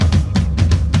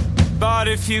But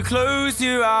if you close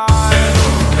your eyes,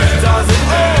 does it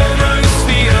almost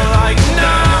feel like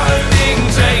nothing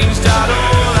changed at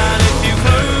all? And if you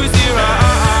close your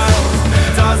eyes,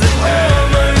 does it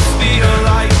almost feel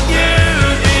like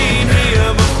you've been here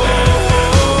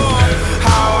before?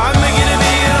 How am I gonna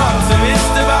be an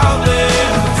optimist about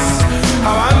this?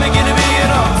 How am I gonna be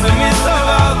an optimist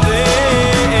about this?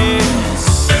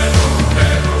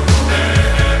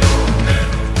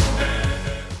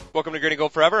 Welcome to Green and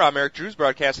Gold Forever. I'm Eric Drews,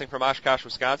 broadcasting from Oshkosh,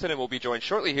 Wisconsin, and we'll be joined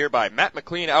shortly here by Matt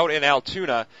McLean out in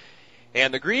Altoona.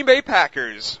 And the Green Bay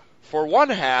Packers, for one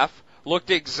half,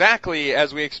 looked exactly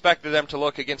as we expected them to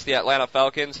look against the Atlanta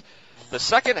Falcons. The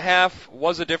second half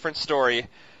was a different story,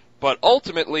 but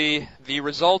ultimately the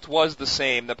result was the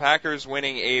same. The Packers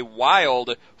winning a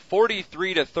wild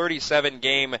 43-37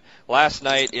 game last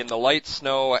night in the light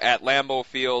snow at Lambeau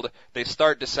Field. They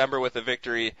start December with a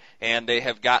victory, and they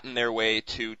have gotten their way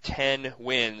to 10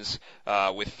 wins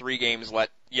with 3 games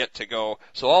yet to go.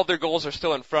 So all of their goals are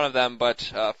still in front of them, but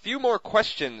a few more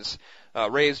questions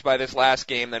raised by this last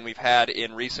game than we've had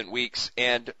in recent weeks.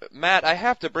 And Matt, I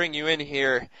have to bring you in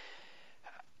here.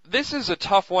 This is a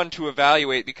tough one to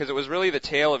evaluate because it was really the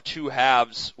tale of two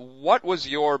halves. What was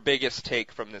your biggest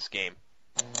take from this game?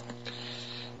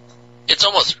 It's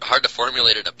almost hard to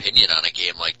formulate an opinion on a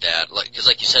game like that, because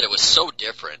like you said, it was so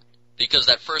different. Because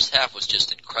that first half was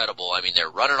just incredible. I mean, they're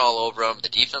running all over them. The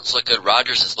defense looked good.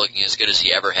 Rodgers is looking as good as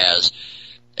he ever has.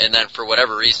 And then for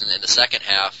whatever reason, in the second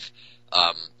half,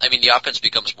 the offense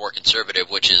becomes more conservative,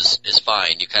 which is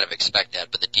fine. You kind of expect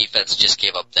that. But the defense just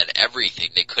gave up then everything.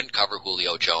 They couldn't cover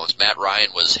Julio Jones. Matt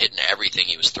Ryan was hitting everything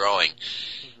he was throwing.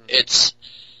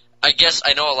 I guess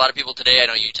I know a lot of people today, I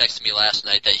know you texted me last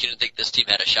night that you didn't think this team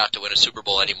had a shot to win a Super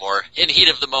Bowl anymore. In the heat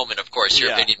of the moment, of course,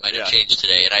 your opinion might have changed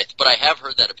today. But I have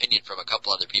heard that opinion from a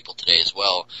couple other people today as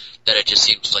well, that it just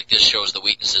seems like this shows the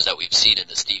weaknesses that we've seen in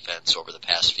this defense over the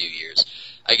past few years.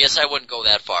 I guess I wouldn't go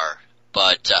that far,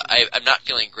 but I'm not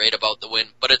feeling great about the win,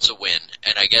 but it's a win.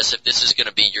 And I guess if this is going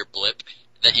to be your blip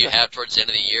that you have towards the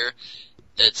end of the year,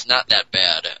 it's not that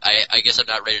bad. I guess I'm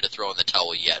not ready to throw in the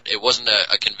towel yet. It wasn't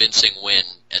a convincing win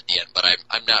at the end, but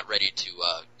I'm not ready to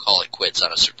call it quits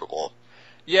on a Super Bowl.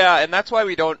 Yeah, and that's why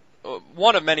we don't,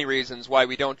 one of many reasons why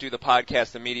we don't do the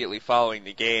podcast immediately following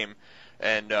the game.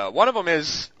 And one of them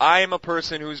is I'm a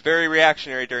person who's very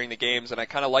reactionary during the games, and I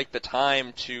kind of like the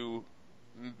time to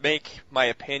make my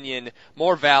opinion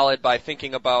more valid by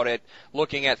thinking about it,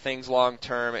 looking at things long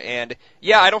term. And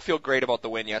yeah, I don't feel great about the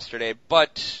win yesterday,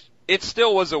 but it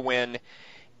still was a win,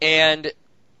 and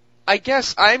I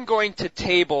guess I'm going to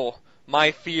table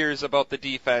my fears about the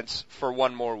defense for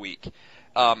one more week.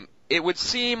 It would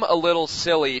seem a little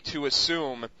silly to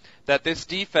assume that this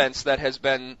defense that has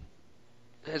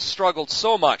struggled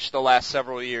so much the last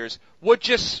several years would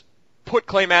just put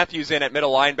Clay Matthews in at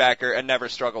middle linebacker and never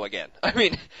struggle again. I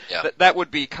mean, that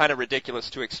would be kind of ridiculous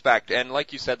to expect. And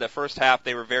like you said, the first half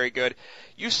they were very good.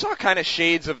 You saw kind of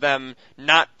shades of them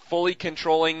not fully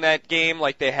controlling that game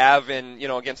like they have in,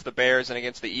 against the Bears and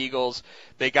against the Eagles.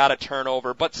 They got a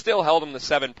turnover, but still held them to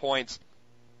 7 points.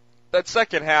 That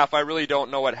second half, I really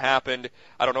don't know what happened.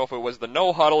 I don't know if it was the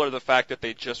no huddle or the fact that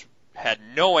they just had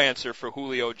no answer for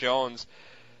Julio Jones.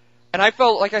 And I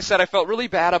felt really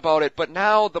bad about it, but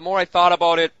now the more I thought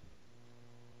about it,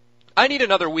 I need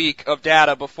another week of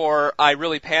data before I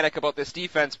really panic about this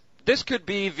defense. This could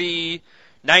be the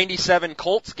 97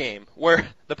 Colts game where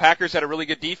the Packers had a really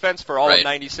good defense for all of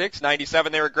 96.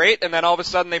 97 they were great, and then all of a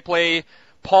sudden they play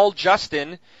Paul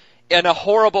Justin in a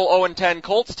horrible 0-10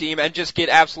 Colts team and just get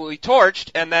absolutely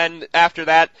torched, and then after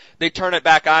that they turn it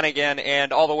back on again,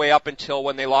 and all the way up until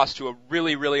when they lost to a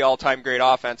really, really all-time great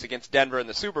offense against Denver in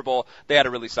the Super Bowl, they had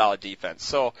a really solid defense.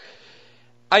 So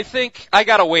I think I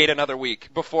gotta wait another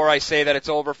week before I say that it's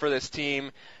over for this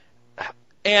team.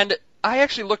 And I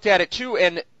actually looked at it too,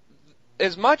 and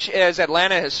as much as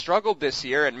Atlanta has struggled this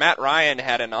year, and Matt Ryan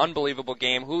had an unbelievable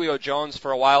game, Julio Jones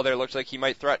for a while there looked like he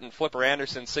might threaten Flipper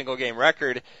Anderson's single-game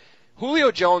record.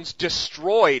 Julio Jones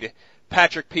destroyed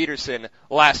Patrick Peterson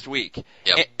last week.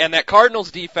 Yep. And that Cardinals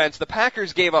defense, the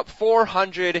Packers gave up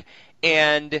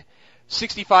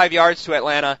 465 yards to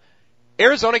Atlanta.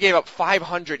 Arizona gave up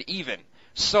 500 even.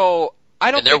 So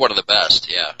I don't And they're one of the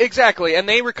best, yeah. Exactly, and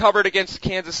they recovered against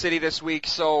Kansas City this week,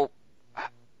 so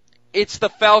it's the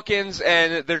Falcons,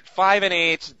 and they're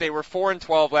 5-8. They were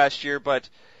 4-12 last year, but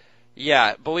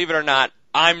yeah, believe it or not,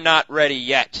 I'm not ready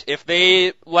yet. If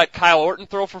they let Kyle Orton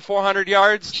throw for 400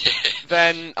 yards,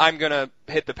 then I'm going to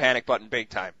hit the panic button big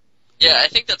time. Yeah, I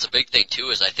think that's a big thing too,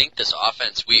 is I think this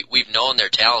offense, we've known they're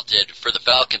talented for the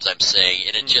Falcons, I'm saying,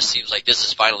 and it just seems like this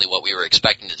is finally what we were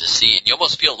expecting to see. And you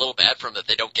almost feel a little bad for them that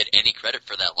they don't get any credit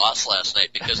for that loss last night,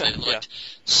 because they looked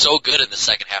so good in the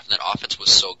second half, and that offense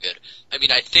was so good. I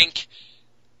mean, I think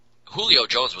Julio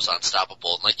Jones was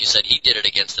unstoppable, and like you said, he did it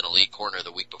against an elite corner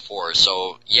the week before,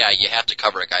 so yeah, you have to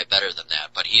cover a guy better than that,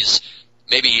 but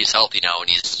maybe he's healthy now, and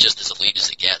he's just as elite as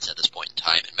it gets at this point in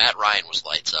time. And Matt Ryan was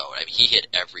lights out. I mean, he hit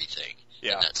everything in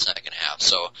that second half.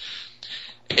 So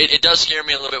it does scare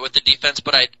me a little bit with the defense,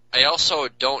 but I also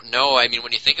don't know. I mean,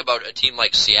 when you think about a team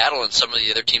like Seattle and some of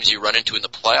the other teams you run into in the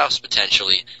playoffs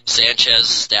potentially, Sanchez,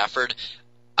 Stafford,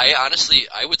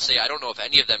 I would say I don't know if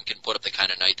any of them can put up the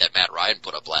kind of night that Matt Ryan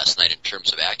put up last night in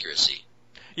terms of accuracy.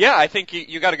 Yeah, I think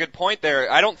you got a good point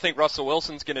there. I don't think Russell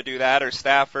Wilson's going to do that, or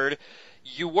Stafford.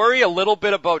 You worry a little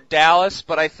bit about Dallas,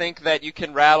 but I think that you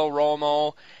can rattle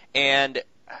Romo, and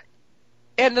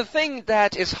the thing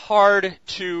that is hard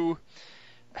to,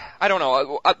 I don't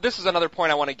know, this is another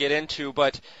point I want to get into,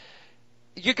 but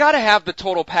you got to have the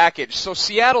total package. So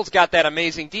Seattle's got that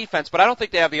amazing defense, but I don't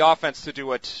think they have the offense to do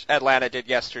what Atlanta did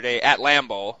yesterday, at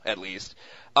Lambeau at least.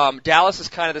 Dallas is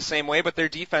kind of the same way, but their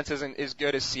defense isn't as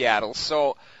good as Seattle.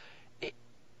 So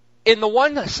in the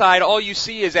one side, all you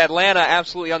see is Atlanta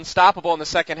absolutely unstoppable in the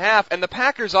second half, and the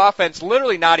Packers' offense,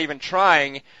 literally not even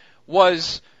trying,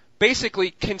 was basically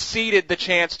conceded the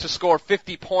chance to score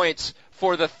 50 points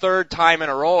for the third time in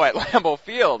a row at Lambeau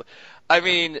Field. For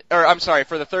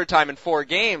the third time in 4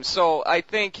 games. So I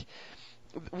think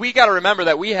we got to remember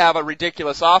that we have a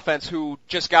ridiculous offense who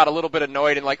just got a little bit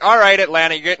annoyed and like, all right,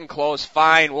 Atlanta, you're getting close.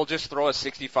 Fine, we'll just throw a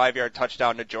 65-yard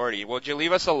touchdown to Jordy. Would you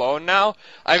leave us alone now?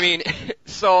 I mean,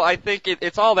 so I think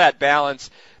it's all that balance.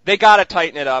 They got to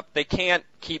tighten it up. They can't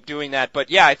keep doing that. But,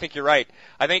 yeah, I think you're right.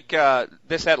 I think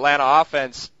this Atlanta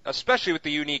offense, especially with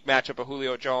the unique matchup of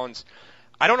Julio Jones,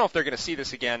 I don't know if they're going to see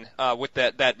this again with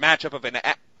that matchup of an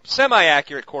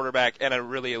semi-accurate quarterback and a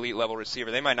really elite level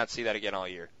receiver. They might not see that again all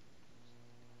year.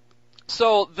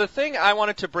 So the thing I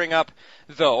wanted to bring up,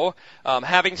 though,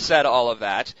 having said all of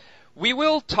that, we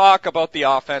will talk about the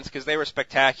offense because they were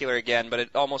spectacular again, but it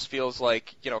almost feels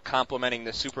like, complimenting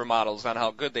the supermodels on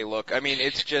how good they look. I mean,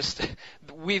 it's just,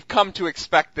 we've come to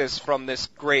expect this from this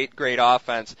great, great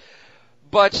offense.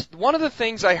 But one of the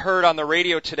things I heard on the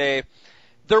radio today,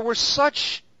 there were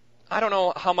such, I don't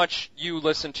know how much you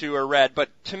listened to or read, but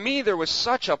to me there was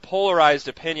such a polarized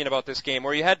opinion about this game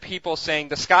where you had people saying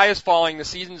the sky is falling, the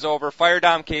season's over, fire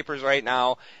Dom Capers right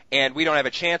now, and we don't have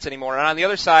a chance anymore. And on the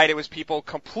other side, it was people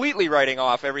completely writing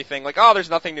off everything like, oh, there's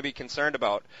nothing to be concerned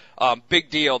about. Big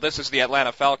deal, this is the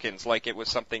Atlanta Falcons, like it was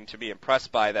something to be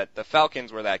impressed by that the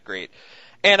Falcons were that great.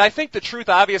 And I think the truth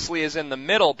obviously is in the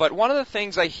middle, but one of the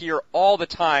things I hear all the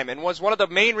time, and was one of the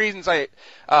main reasons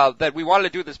that we wanted to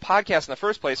do this podcast in the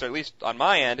first place, or at least on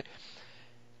my end,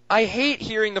 I hate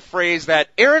hearing the phrase that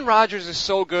Aaron Rodgers is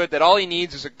so good that all he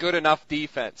needs is a good enough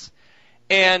defense.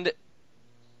 And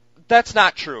that's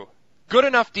not true. Good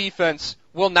enough defense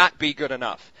will not be good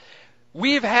enough.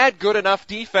 We've had good enough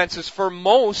defenses for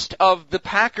most of the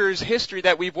Packers' history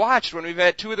that we've watched when we've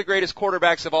had 2 of the greatest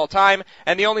quarterbacks of all time,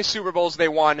 and the only Super Bowls they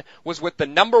won was with the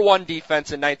number 1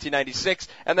 defense in 1996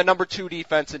 and the number 2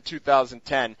 defense in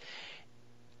 2010.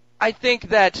 I think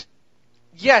that,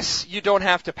 yes, you don't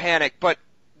have to panic, but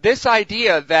this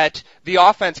idea that the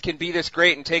offense can be this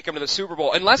great and take them to the Super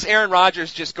Bowl, unless Aaron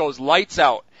Rodgers just goes lights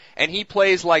out, and he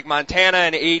plays like Montana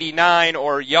in 89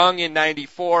 or Young in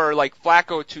 94 or like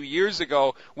Flacco 2 years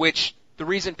ago, which the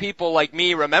reason people like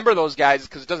me remember those guys is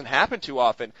because it doesn't happen too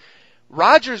often.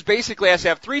 Rodgers basically has to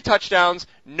have 3 touchdowns,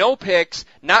 no picks,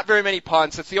 not very many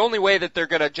punts. That's the only way that they're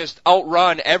going to just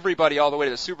outrun everybody all the way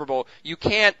to the Super Bowl. You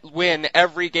can't win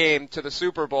every game to the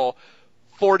Super Bowl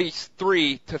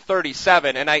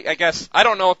 43-37, and I guess I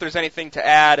don't know if there's anything to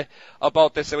add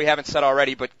about this that we haven't said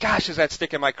already, but gosh, does that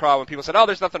stick in my craw when people said, oh,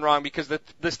 there's nothing wrong because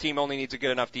this team only needs a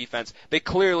good enough defense. They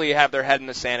clearly have their head in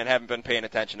the sand and haven't been paying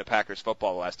attention to Packers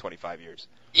football the last 25 years.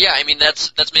 Yeah, I mean,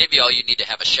 that's maybe all you need to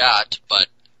have a shot, but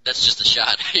that's just a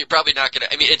shot. You're probably not going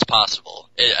to, I mean, it's possible,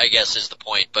 I guess is the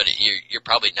point, but you're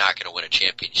probably not going to win a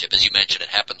championship. As you mentioned, it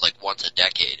happened like once a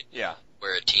decade. Yeah.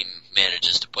 Where a team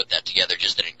manages to put that together,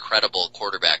 just an incredible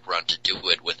quarterback run to do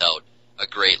it without a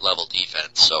great level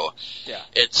defense. So yeah.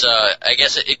 It's I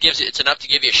guess it's enough to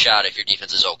give you a shot if your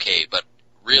defense is okay, but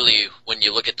really when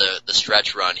you look at the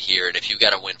stretch run here, and if you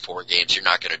got to win 4 games, you're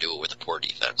not going to do it with a poor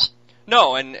defense.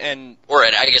 No, and or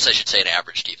I guess I should say an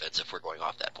average defense if we're going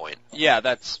off that point. Yeah,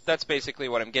 that's basically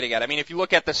what I'm getting at. I mean, if you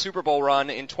look at the Super Bowl run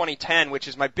in 2010, which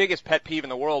is my biggest pet peeve in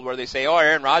the world, where they say, oh,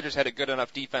 Aaron Rodgers had a good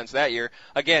enough defense that year.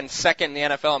 Again, second in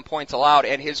the NFL in points allowed,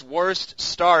 and his worst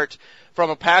start from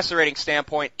a passer rating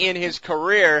standpoint in his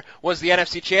career was the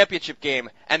NFC Championship game,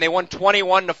 and they won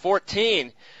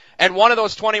 21-14. And one of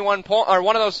those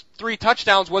 3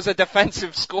 touchdowns was a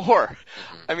defensive score.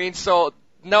 Mm-hmm. I mean, so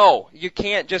no, you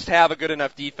can't just have a good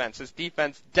enough defense. This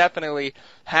defense definitely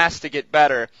has to get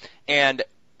better. And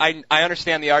I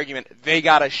understand the argument, they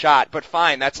got a shot, but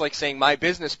fine, that's like saying my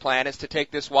business plan is to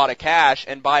take this wad of cash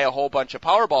and buy a whole bunch of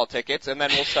Powerball tickets, and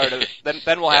then we'll start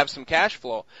then we'll have some cash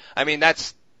flow. I mean,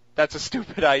 that's a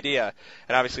stupid idea.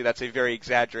 And obviously that's a very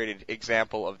exaggerated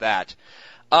example of that.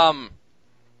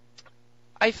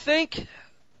 I think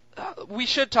we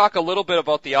should talk a little bit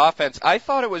about the offense. I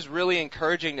thought it was really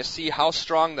encouraging to see how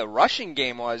strong the rushing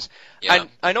game was. Yeah.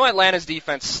 I know Atlanta's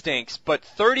defense stinks, but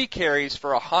 30 carries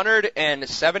for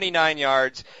 179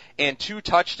 yards and 2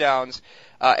 touchdowns.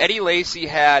 Eddie Lacy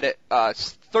had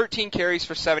 13 carries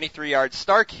for 73 yards.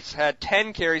 Starks had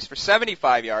 10 carries for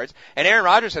 75 yards. And Aaron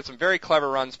Rodgers had some very clever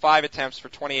runs, 5 attempts for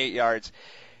 28 yards.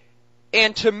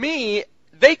 And to me,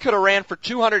 they could have ran for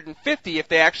 250 if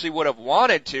they actually would have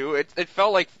wanted to. It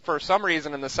felt like for some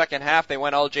reason in the second half they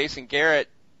went all Jason Garrett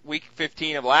week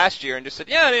 15 of last year and just said,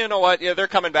 yeah, you know what, yeah, they're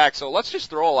coming back, so let's just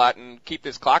throw a lot and keep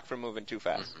this clock from moving too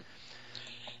fast. Mm-hmm.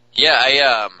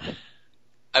 Yeah,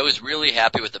 I was really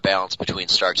happy with the balance between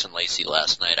Starks and Lacy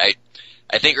last night.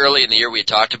 I think early in the year we had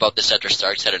talked about this after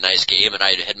Starks had a nice game, and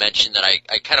I had mentioned that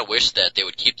I kind of wished that they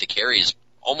would keep the carries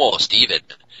almost even,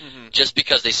 just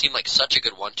because they seem like such a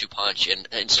good 1-2 punch,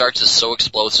 and Starks is so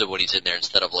explosive when he's in there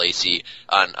instead of Lacy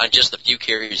on just the few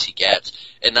carries he gets,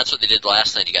 and that's what they did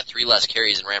last night. He got 3 less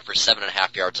carries and ran for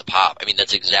 7.5 yards a pop. I mean,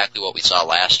 that's exactly what we saw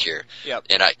last year. Yep.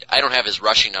 And I don't have his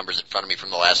rushing numbers in front of me from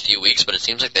the last few weeks, but it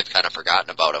seems like they've kind of forgotten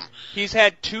about him. He's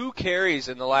had 2 carries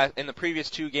in the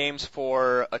previous 2 games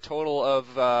for a total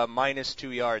of minus 2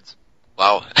 yards.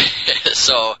 Wow.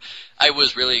 So I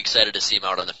was really excited to see him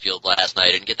out on the field last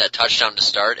night and get that touchdown to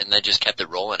start, and then just kept it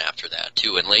rolling after that,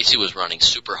 too. And Lacy was running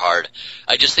super hard.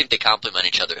 I just think they complement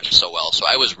each other so well, so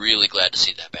I was really glad to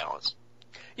see that balance.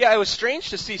 Yeah, it was strange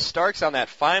to see Starks on that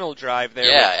final drive there.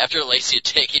 Yeah, after Lacy had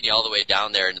taken you all the way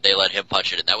down there, and they let him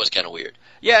punch it, and that was kind of weird.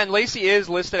 Yeah, and Lacy is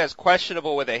listed as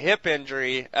questionable with a hip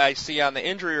injury, I see on the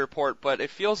injury report, but it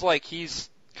feels like he's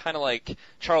kind of like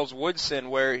Charles Woodson,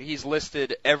 where he's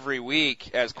listed every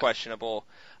week as questionable.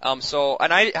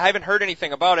 And I haven't heard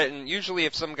anything about it, and usually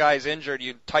if some guy's injured,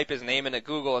 you type his name into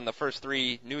Google, and the first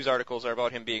 3 news articles are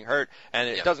about him being hurt, and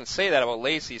it doesn't say that about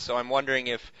Lacy, so I'm wondering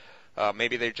if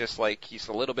maybe they're just like, he's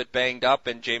a little bit banged up,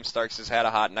 and James Starks has had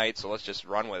a hot night, so let's just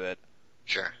run with it.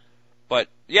 Sure. But,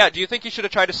 yeah, do you think he should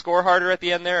have tried to score harder at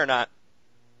the end there, or not?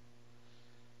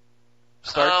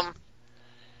 Starks?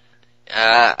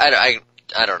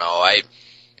 I don't know.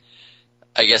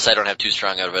 I guess I don't have too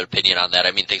strong of an opinion on that.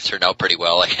 I mean, things turned out pretty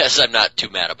well. I guess I'm not too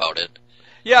mad about it.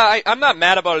 Yeah, I'm not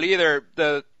mad about it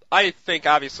either. I think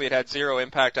obviously it had 0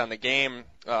 impact on the game,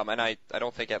 and I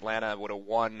don't think Atlanta would have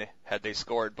won had they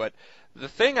scored. But the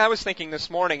thing I was thinking this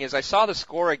morning is I saw the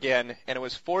score again, and it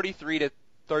was 43-37.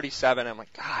 I'm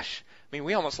like, gosh, I mean,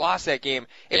 we almost lost that game.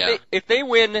 If they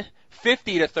win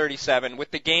 50-37 with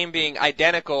the game being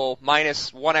identical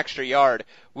minus 1 extra yard,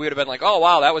 we would have been like, oh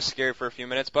wow, that was scary for a few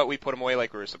minutes, but we put them away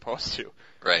like we were supposed to.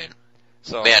 Right.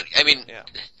 So, man, I mean,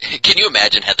 Can you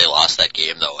imagine had they lost that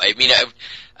game though? I mean,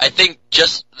 I think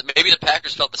just maybe the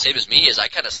Packers felt the same as me, as I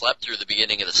kind of slept through the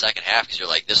beginning of the second half because you're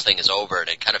like, this thing is over, and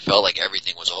it kind of felt like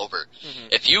everything was over. Mm-hmm.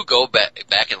 If you go back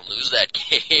and lose that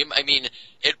game, I mean,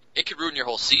 it could ruin your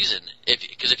whole season.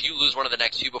 Because if you lose one of the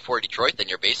next few before Detroit, then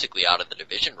you're basically out of the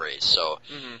division race. So,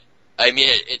 I mean,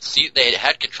 they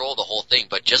had control of the whole thing,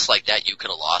 but just like that, you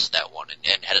could have lost that one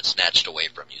and had it snatched away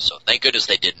from you. So thank goodness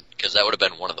they didn't, because that would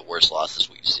have been one of the worst losses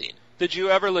we've seen. Did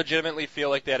you ever legitimately feel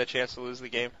like they had a chance to lose the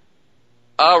game?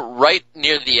 Right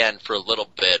near the end for a little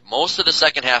bit. Most of the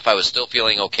second half I was still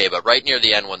feeling okay, but right near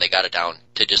the end when they got it down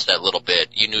to just that little bit,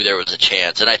 you knew there was a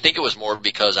chance. And I think it was more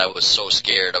because I was so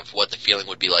scared of what the feeling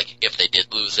would be like if they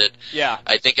did lose it. Yeah.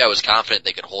 I think I was confident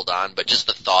they could hold on, but just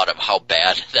the thought of how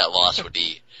bad that loss would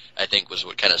be, I think was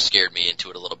what kind of scared me into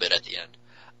it a little bit at the end.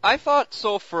 I thought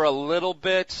so for a little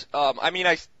bit.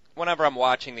 Whenever I'm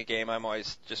watching the game, I'm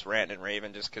always just ranting and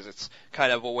raving just because it's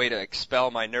kind of a way to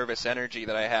expel my nervous energy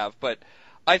that I have. But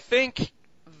I think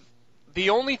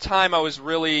the only time I was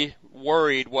really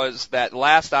worried was that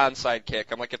last onside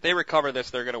kick. I'm like, if they recover this,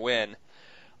 they're going to win.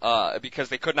 because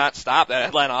they could not stop that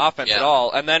Atlanta offense at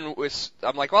all. And then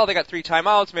I'm like, well, they got 3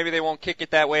 timeouts, maybe they won't kick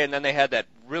it that way, and then they had that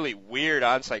really weird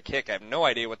onside kick. I have no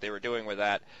idea what they were doing with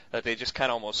that they just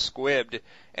kind of almost squibbed.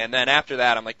 And then after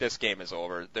that, I'm like, this game is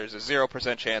over. There's a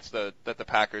 0% chance that the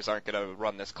Packers aren't going to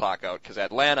run this clock out, because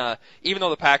Atlanta, even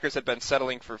though the Packers had been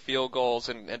settling for field goals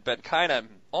and had been kind of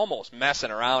almost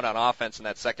messing around on offense in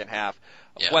that second half,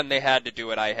 when they had to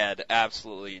do it, I had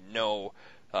absolutely no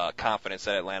confidence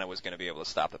that Atlanta was going to be able to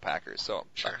stop the Packers. So,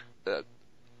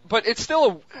 but it's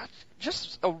still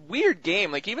just a weird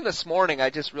game. Like, even this morning, I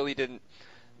just really didn't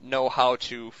know how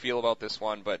to feel about this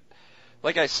one. But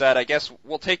like I said, I guess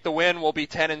we'll take the win. We'll be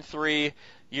 10-3.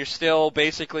 You're still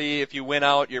basically, if you win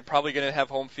out, you're probably going to have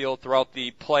home field throughout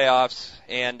the playoffs.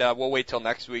 And we'll wait till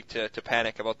next week to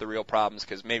panic about the real problems,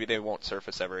 because maybe they won't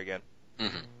surface ever again.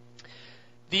 Mm-hmm.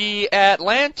 The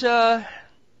Atlanta.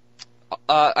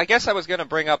 I guess I was going to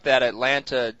bring up that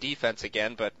Atlanta defense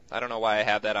again, but I don't know why I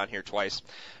have that on here twice.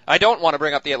 I don't want to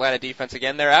bring up the Atlanta defense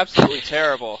again. They're absolutely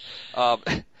terrible.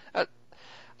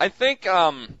 I think,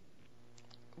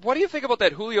 what do you think about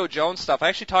that Julio Jones stuff? I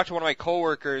actually talked to one of my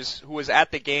coworkers who was at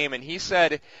the game, and he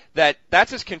said that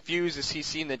that's as confused as he's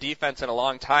seen the defense in a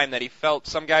long time, that he felt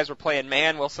some guys were playing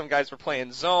man while some guys were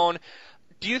playing zone.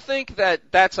 Do you think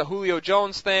that that's a Julio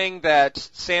Jones thing, that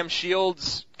Sam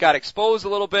Shields got exposed a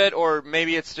little bit, or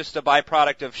maybe it's just a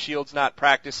byproduct of Shields not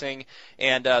practicing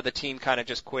and the team kind of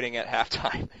just quitting at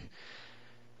halftime?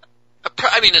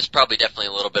 I mean, it's probably definitely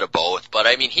a little bit of both, but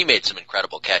I mean, he made some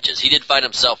incredible catches. He did find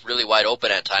himself really wide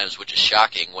open at times, which is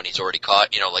shocking when he's already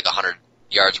caught, like 100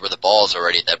 yards worth of balls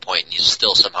already at that point, and he's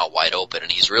still somehow wide open,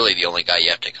 and he's really the only guy you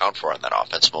have to account for on that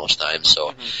offense most times.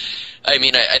 So, I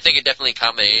mean, I think it definitely a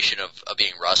combination of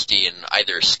being rusty and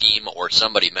either a scheme or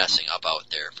somebody messing up out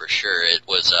there for sure. It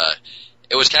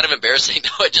was kind of embarrassing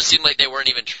though. It just seemed like they weren't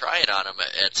even trying on him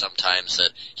at some times. That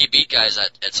he beat guys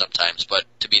at some times, but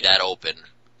to be that open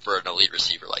for an elite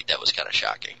receiver like that was kind of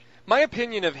shocking. My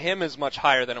opinion of him is much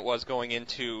higher than it was going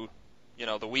into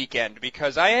the weekend,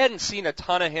 because I hadn't seen a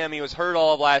ton of him. He was hurt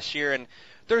all of last year, and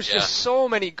there's just so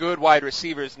many good wide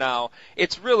receivers now.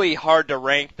 It's really hard to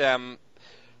rank them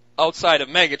outside of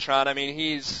Megatron. I mean,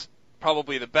 he's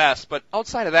probably the best, but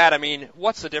outside of that, I mean,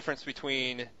 what's the difference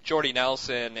between Jordy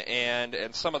Nelson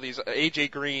and some of these, AJ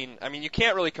Green? I mean, you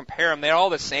can't really compare them. They're all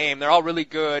the same. They're all really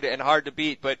good and hard to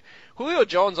beat, but Julio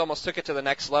Jones almost took it to the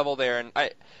next level there, and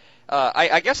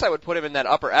I guess I would put him in that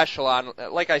upper echelon.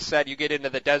 Like I said, you get into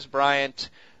the Des Bryant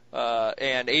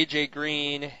and A.J.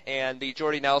 Green and the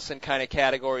Jordy Nelson kind of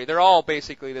category. They're all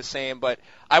basically the same, but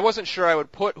I wasn't sure I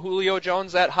would put Julio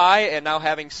Jones that high, and now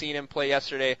having seen him play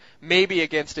yesterday, maybe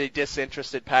against a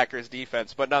disinterested Packers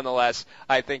defense, but nonetheless,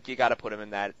 I think you got to put him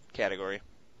in that category.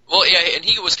 Well, yeah, and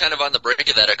he was kind of on the brink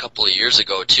of that a couple of years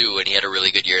ago, too, and he had a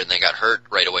really good year, and then got hurt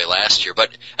right away last year. But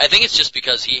I think it's just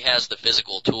because he has the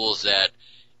physical tools that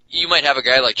you might have a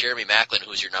guy like Jeremy Maclin,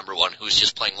 who's your number one, who's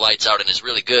just playing lights out and is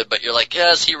really good, but you're like,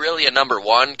 is he really a number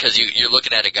one? Because you're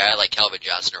looking at a guy like Calvin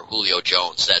Johnson or Julio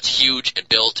Jones that's huge and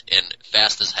built and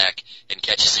fast as heck and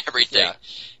catches everything. Yeah.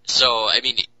 So, I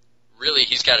mean, really,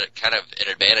 he's got kind of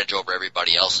an advantage over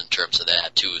everybody else in terms of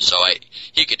that, too. So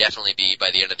he could definitely be,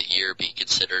 by the end of the year, be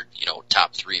considered,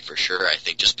 top 3 for sure, I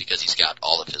think, just because he's got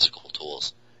all the physical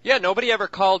tools. Yeah, nobody ever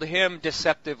called him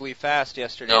deceptively fast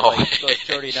yesterday, like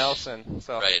Jordy Nelson.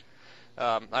 So, right.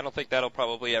 I don't think that'll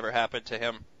probably ever happen to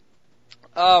him.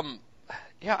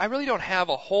 Yeah, I really don't have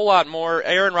a whole lot more.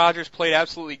 Aaron Rodgers played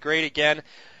absolutely great again.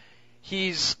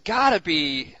 He's got to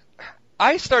be...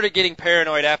 I started getting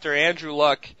paranoid after Andrew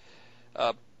Luck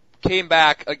came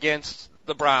back against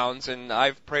the Browns, and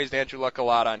I've praised Andrew Luck a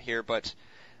lot on here, but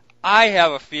I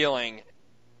have a feeling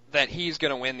that he's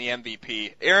going to win the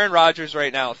MVP. Aaron Rodgers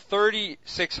right now,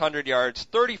 3,600 yards,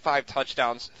 35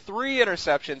 touchdowns, 3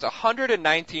 interceptions,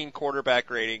 119 quarterback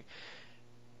rating.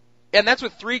 And that's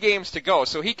with 3 games to go,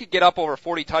 so he could get up over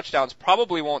 40 touchdowns,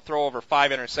 probably won't throw over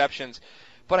 5 interceptions.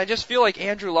 But I just feel like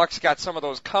Andrew Luck's got some of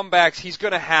those comebacks. He's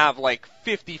going to have like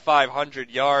 5,500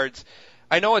 yards.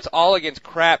 I know it's all against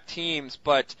crap teams,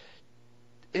 but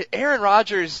Aaron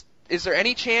Rodgers... Is there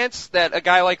any chance that a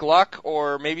guy like Luck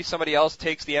or maybe somebody else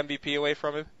takes the MVP away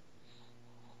from him?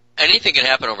 Anything can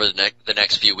happen over the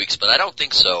next few weeks, but I don't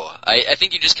think so. I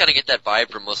think you just kind of get that vibe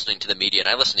from listening to the media, and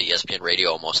I listen to ESPN radio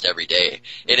almost every day,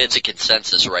 and it's a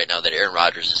consensus right now that Aaron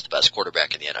Rodgers is the best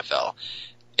quarterback in the NFL.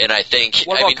 And I think...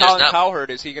 What about Colin Cowherd?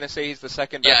 Is he going to say he's the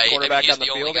second best quarterback on the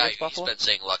field against Buffalo? He's been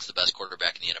saying Luck's the best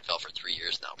quarterback in the NFL for 3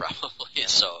 years now, probably. Yeah.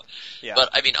 So, yeah. But,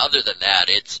 I mean, other than that,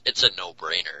 it's a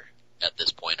no-brainer at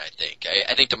this point, I think.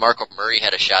 I think DeMarco Murray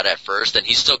had a shot at first, and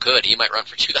he still could. He might run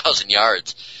for 2,000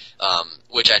 yards.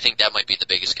 which I think that might be the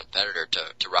biggest competitor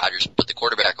to Rodgers, but the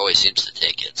quarterback always seems to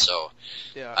take it. So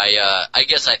yeah. I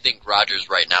guess I think Rodgers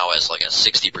right now has like a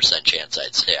 60% chance,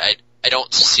 I'd say. I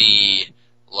don't see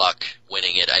Luck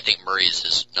winning it. I think Murray's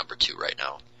his number 2 right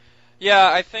now. Yeah,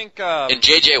 I think... and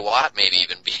J.J. Watt maybe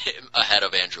even be ahead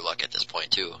of Andrew Luck at this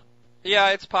point, too. Yeah,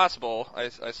 it's possible,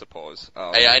 I suppose.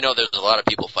 I know there's a lot of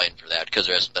people fighting for that because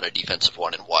there hasn't been a defensive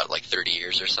one in, like 30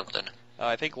 years or something?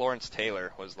 I think Lawrence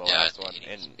Taylor was the last one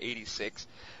in 86.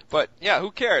 But, yeah,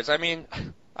 who cares? I mean,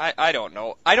 I don't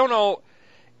know. I don't know.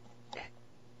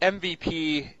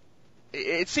 MVP,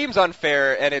 it seems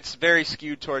unfair, and it's very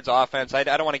skewed towards offense. I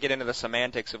don't want to get into the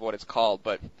semantics of what it's called,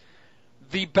 but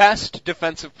the best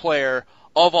defensive player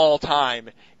of all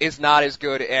time is not as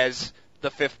good as the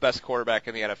 5th best quarterback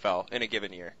in the NFL in a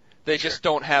given year. They just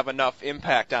don't have enough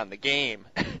impact on the game.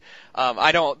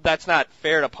 That's not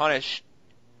fair to punish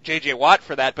J.J. Watt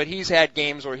for that, but he's had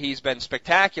games where he's been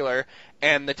spectacular,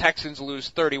 and the Texans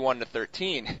lose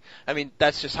 31-13. I mean,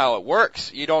 that's just how it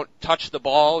works. You don't touch the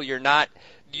ball.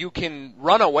 You can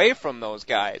run away from those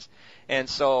guys. And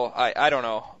so, I don't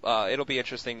know. It'll be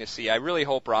interesting to see. I really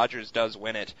hope Rodgers does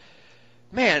win it.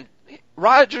 Man,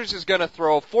 Rodgers is going to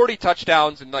throw 40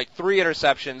 touchdowns and like 3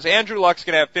 interceptions. Andrew Luck's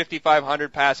going to have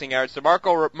 5,500 passing yards.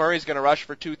 DeMarco Murray's going to rush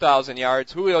for 2,000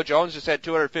 yards. Julio Jones just had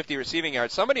 250 receiving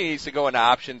yards. Somebody needs to go into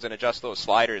options and adjust those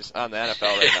sliders on the NFL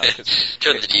right now.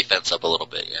 Turn the defense up a little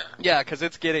bit, yeah. Yeah, because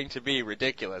it's getting to be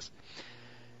ridiculous.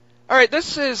 All right,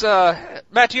 this is,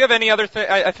 Matt, do you have any other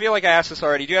I feel like I asked this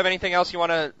already. Do you have anything else you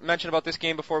want to mention about this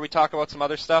game before we talk about some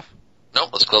other stuff? No,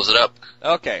 let's close it up.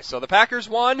 Okay, so the Packers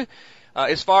won.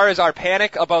 As far as our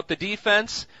panic about the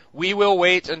defense, we will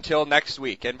wait until next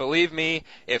week. And believe me,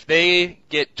 if they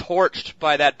get torched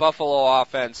by that Buffalo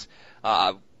offense,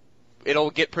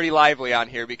 it'll get pretty lively on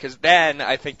here because then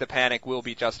I think the panic will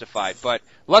be justified. But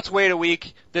let's wait a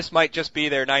week. This might just be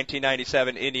their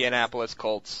 1997 Indianapolis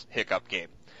Colts hiccup game.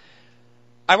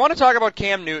 I want to talk about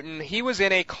Cam Newton. He was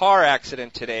in a car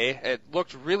accident today. It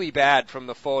looked really bad from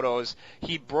the photos.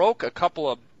 He broke a couple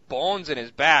of bones in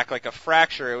his back, like a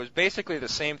fracture. It was basically the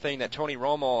same thing that Tony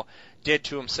Romo did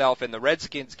to himself in the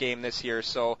Redskins game this year.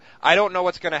 So I don't know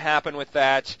what's going to happen with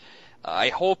that. I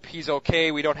hope he's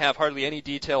okay. We don't have hardly any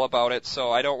detail about it,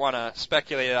 so I don't want to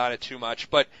speculate on it too much.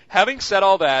 But having said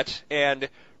all that and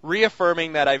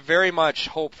reaffirming that I very much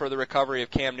hope for the recovery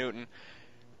of Cam Newton,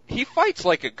 he fights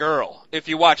like a girl if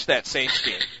you watch that Saints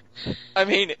game. I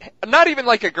mean, not even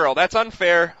like a girl. That's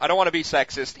unfair. I don't want to be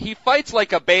sexist. He fights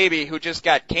like a baby who just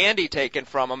got candy taken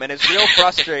from him and is real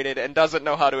frustrated and doesn't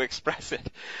know how to express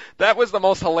it. That was the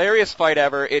most hilarious fight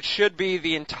ever. It should be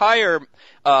the entire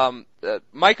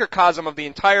microcosm of the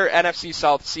entire NFC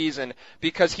South season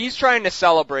because he's trying to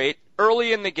celebrate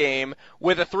early in the game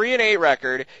with a 3-8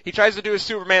 record. He tries to do a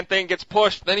Superman thing, gets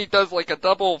pushed, then he does like a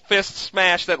double fist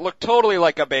smash that looked totally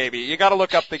like a baby. You got to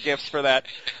look up the GIFs for that.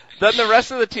 Then the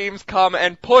rest of the teams come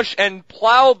and push and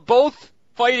plow both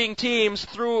fighting teams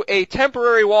through a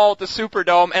temporary wall at the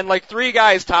Superdome, and like 3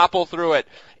 guys topple through it.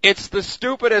 It's the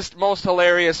stupidest, most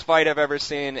hilarious fight I've ever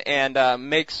seen, and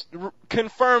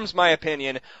confirms my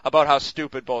opinion about how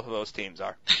stupid both of those teams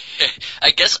are.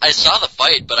 I guess I saw the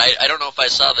fight, but I don't know if I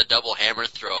saw the double hammer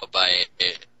throw by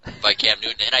Cam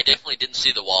Newton, and I definitely didn't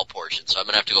see the wall portion, so I'm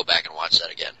going to have to go back and watch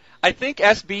that again. I think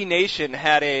SB Nation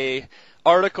had a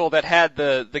article that had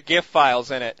the GIF files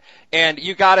in it, and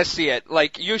you gotta see it.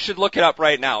 Like, you should look it up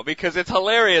right now, because it's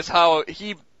hilarious how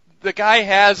the guy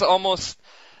has almost,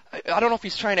 I don't know if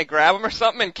he's trying to grab him or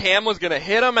something, and Cam was gonna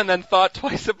hit him and then thought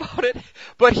twice about it,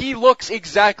 but he looks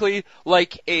exactly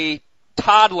like a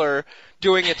toddler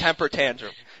doing a temper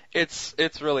tantrum. It's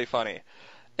really funny.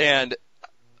 And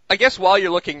I guess while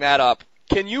you're looking that up,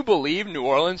 can you believe New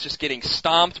Orleans just getting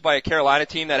stomped by a Carolina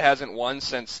team that hasn't won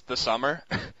since the summer?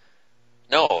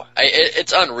 No,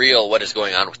 it's unreal what is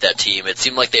going on with that team. It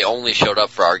seemed like they only showed up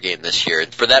for our game this year.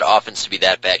 For that offense to be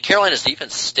that bad, Carolina's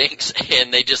defense stinks,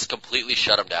 and they just completely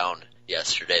shut them down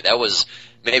yesterday. That was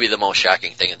maybe the most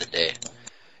shocking thing of the day.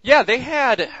 Yeah, they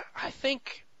had, I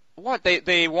think,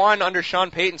 they won under Sean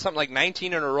Payton something like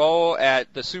 19 in a row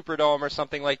at the Superdome or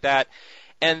something like that,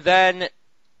 and then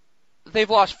they've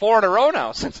lost 4 in a row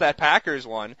now since that Packers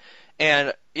one,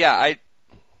 and yeah,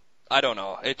 I don't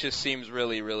know. It just seems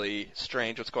really, really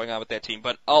strange what's going on with that team.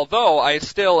 But although I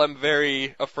still am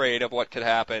very afraid of what could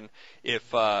happen if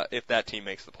that team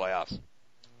makes the playoffs.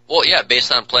 Well, yeah,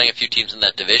 based on playing a few teams in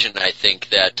that division, I think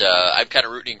that I'm kind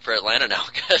of rooting for Atlanta now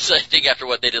because I think after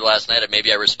what they did last night,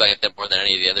 maybe I respect them more than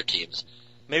any of the other teams.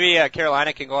 Maybe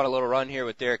Carolina can go on a little run here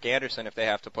with Derek Anderson if they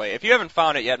have to play. If you haven't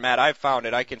found it yet, Matt, I've found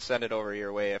it. I can send it over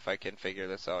your way if I can figure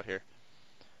this out here.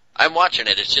 I'm watching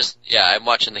it. It's just, I'm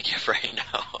watching the GIF right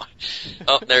now.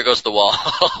 Oh, there goes the wall.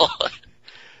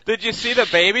 Did you see the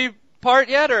baby part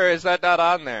yet, or is that not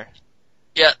on there?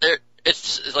 Yeah,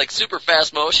 it's like super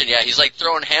fast motion. Yeah, he's like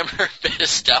throwing hammer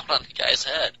fists down on the guy's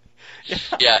head.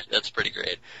 Yeah, that's pretty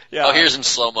great. Yeah. Oh, here's in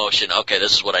slow motion. Okay,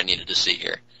 this is what I needed to see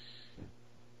here.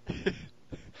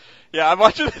 Yeah, I'm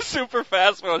watching the super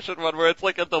fast motion one where it's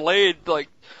like a delayed, like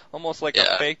almost like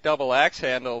a fake double axe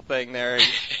handle thing there.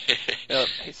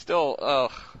 He's still,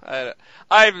 I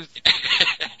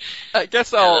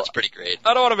guess that's pretty great.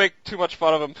 I don't want to make too much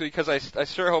fun of him because I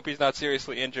sure hope he's not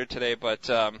seriously injured today. But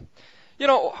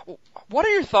what are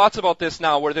your thoughts about this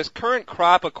now? Where this current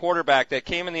crop of quarterback that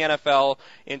came in the NFL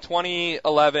in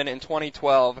 2011 and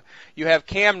 2012, you have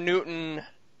Cam Newton.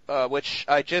 Which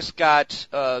I just got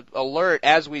alert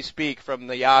as we speak from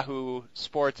the Yahoo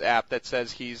Sports app that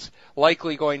says he's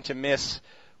likely going to miss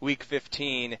Week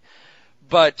 15.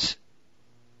 But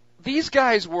these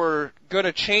guys were going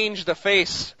to change the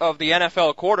face of the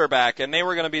NFL quarterback, and they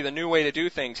were going to be the new way to do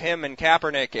things. Him and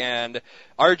Kaepernick and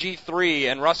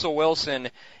RG3 and Russell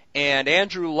Wilson and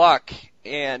Andrew Luck.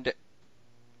 And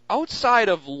outside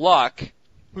of Luck,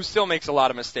 who still makes a lot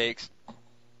of mistakes,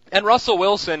 and Russell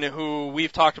Wilson, who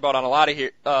we've talked about on a lot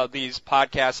of these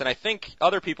podcasts, and I think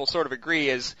other people sort of agree,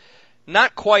 is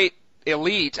not quite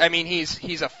elite. I mean,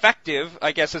 he's effective,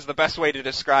 I guess is the best way to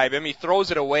describe him. He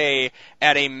throws it away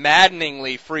at a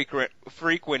maddeningly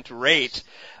frequent rate.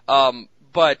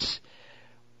 But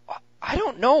I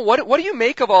don't know. What do you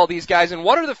make of all these guys, and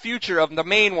what are the future of the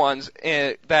main ones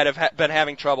that have been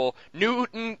having trouble?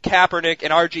 Newton, Kaepernick,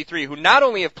 and RG3, who not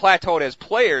only have plateaued as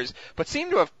players, but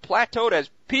seem to have plateaued as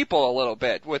people a little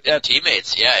bit with that.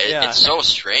 Teammates. It's so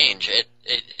strange.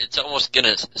 It's almost going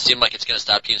to seem like it's going to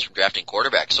stop teams from drafting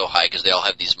quarterbacks so high because they all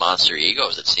have these monster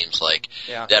egos, it seems like,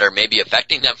 that are maybe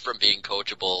affecting them from being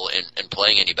coachable and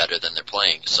playing any better than they're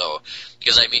playing. So,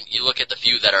 because, I mean, you look at the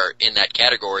few that are in that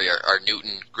category are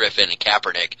Newton, Griffin, and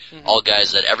Kaepernick, all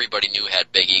guys that everybody knew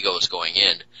had big egos going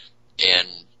in, and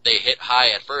they hit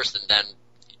high at first, and then,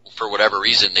 for whatever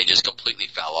reason, they just completely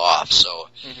fell off. So,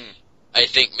 I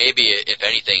think maybe, if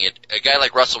anything, a guy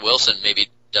like Russell Wilson maybe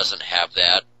doesn't have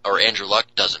that, or Andrew Luck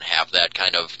doesn't have that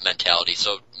kind of mentality,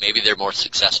 so maybe they're more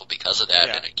successful because of that,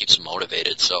 and it keeps them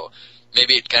motivated. So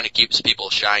maybe it kind of keeps people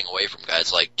shying away from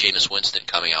guys like Jameis Winston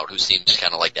coming out, who seems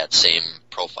kind of like that same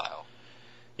profile.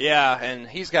 Yeah, and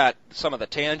he's got some of the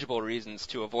tangible reasons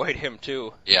to avoid him,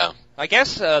 too. Yeah. I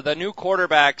guess the new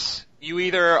quarterbacks, you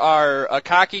either are a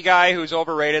cocky guy who's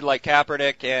overrated like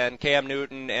Kaepernick and Cam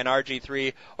Newton and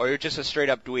RG3, or you're just a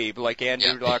straight-up dweeb like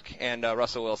Andrew Luck and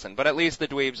Russell Wilson. But at least the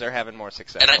dweebs are having more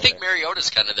success. And I think Mariota's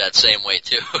kind of that same way,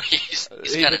 too. he's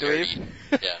kind of dweeb.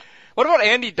 Yeah. What about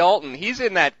Andy Dalton? He's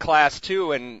in that class,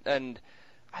 too, and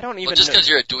I don't even Well, just because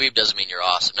you're a dweeb doesn't mean you're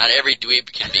awesome. Not every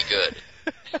dweeb can be good.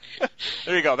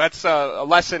 There you go. That's a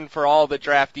lesson for all the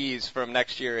draftees from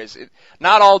next year.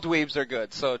 Not all dweebs are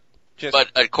good. So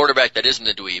but a quarterback that isn't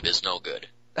a dweeb is no good.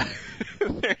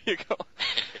 There you go.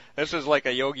 This is like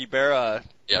a Yogi Berra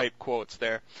type quotes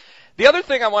there. The other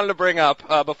thing I wanted to bring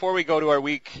up before we go to our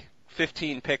Week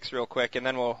 15 picks real quick, and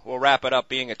then we'll wrap it up.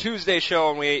 Being a Tuesday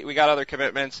show, and we got other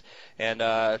commitments, and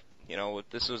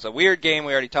this was a weird game.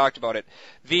 We already talked about it.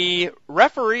 The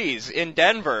referees in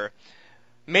Denver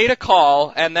made a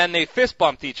call, and then they fist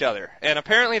bumped each other. And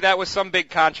apparently that was some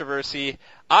big controversy.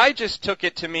 I just took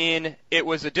it to mean it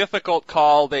was a difficult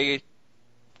call. They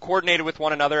coordinated with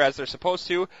one another as they're supposed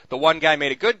to. The one guy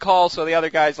made a good call, so the other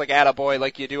guy's like attaboy,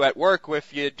 like you do at work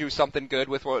if you do something good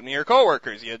with one of your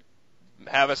coworkers. You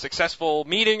have a successful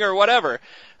meeting or whatever.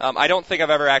 I don't think I've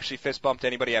ever actually fist bumped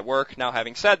anybody at work, now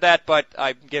having said that, but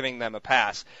I'm giving them a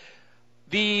pass.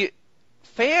 The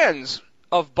fans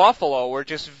of Buffalo were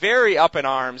just very up in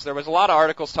arms. There was a lot of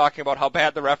articles talking about how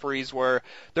bad the referees were.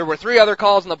 There were 3 other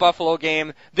calls in the Buffalo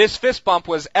game. This fist bump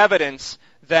was evidence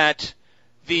that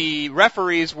the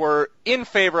referees were in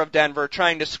favor of Denver,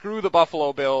 trying to screw the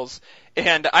Buffalo Bills.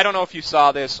 And I don't know if you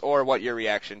saw this or what your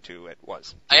reaction to it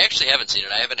was. I actually haven't seen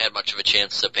it. I haven't had much of a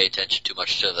chance to pay attention too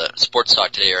much to the sports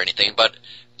talk today or anything. But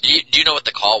do you know what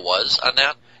the call was on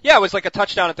that? Yeah, it was like a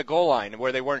touchdown at the goal line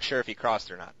where they weren't sure if he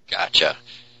crossed or not. Gotcha.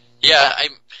 Yeah,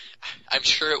 I'm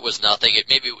sure it was nothing.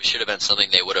 Maybe it should have been something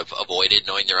they would have avoided,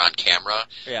 knowing they're on camera.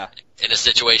 Yeah. In a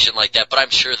situation like that, but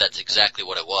I'm sure that's exactly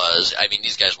what it was. I mean,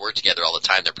 these guys work together all the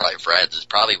time. They're probably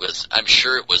friends. I'm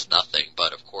sure it was nothing,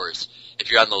 but of course,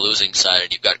 if you're on the losing side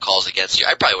and you've got calls against you,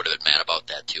 I probably would have been mad about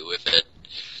that too.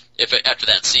 If after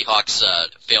that Seahawks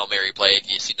Hail Mary play,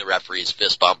 you seen the referee's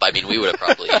fist bump, I mean, we would have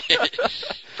probably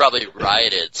probably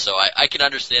rioted, so I can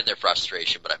understand their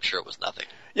frustration, but I'm sure it was nothing.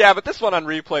 Yeah, but this one on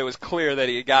replay was clear that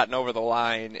he had gotten over the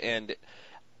line, and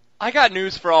I got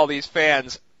news for all these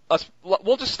fans.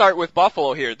 We'll just start with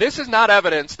Buffalo here. This is not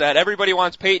evidence that everybody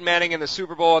wants Peyton Manning in the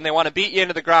Super Bowl and they want to beat you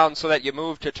into the ground so that you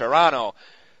move to Toronto.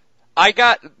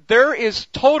 There is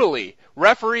totally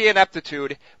referee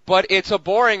ineptitude, but it's a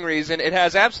boring reason. It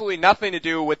has absolutely nothing to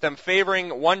do with them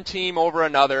favoring one team over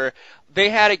another. They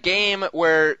had a game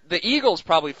where the Eagles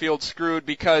probably feel screwed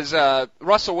because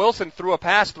Russell Wilson threw a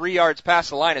pass 3 yards past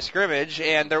the line of scrimmage,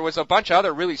 and there was a bunch of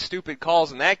other really stupid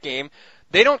calls in that game.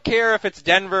 They don't care if it's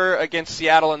Denver against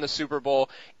Seattle in the Super Bowl.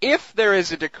 If there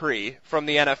is a decree from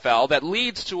the NFL that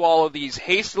leads to all of these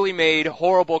hastily made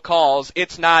horrible calls,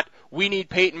 it's not, we need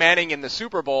Peyton Manning in the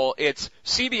Super Bowl. It's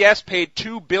CBS paid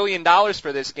 $2 billion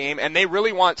for this game, and they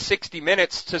really want 60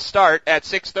 minutes to start at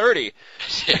 6:30.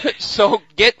 So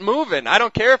get moving. I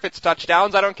don't care if it's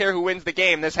touchdowns. I don't care who wins the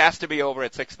game. This has to be over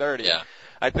at 6:30. Yeah.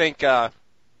 I think,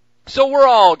 so we're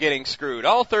all getting screwed,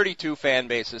 all 32 fan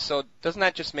bases. So doesn't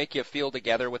that just make you feel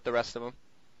together with the rest of them?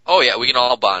 Oh, yeah, we can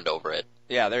all bond over it.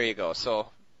 Yeah, there you go. So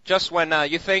just when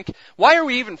you think, why are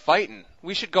we even fighting?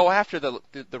 We should go after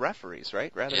the referees,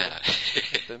 right? Rather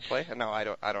than play? No, I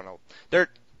don't know.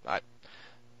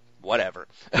 Whatever.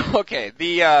 Okay,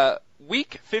 the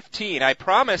Week 15, I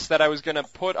promised that I was going to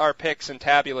put our picks and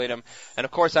tabulate them, and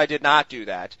of course I did not do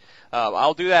that.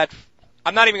 I'll do that.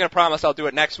 I'm not even going to promise I'll do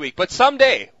it next week, but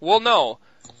someday we'll know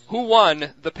who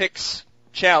won the picks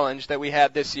challenge that we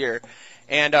had this year.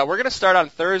 And we're going to start on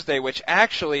Thursday, which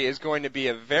actually is going to be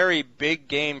a very big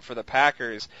game for the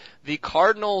Packers. The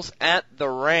Cardinals at the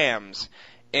Rams.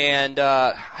 And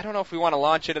I don't know if we want to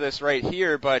launch into this right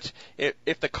here, but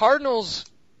if the Cardinals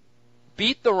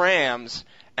beat the Rams,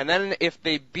 and then if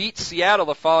they beat Seattle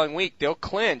the following week, they'll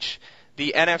clinch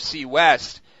the NFC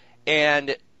West.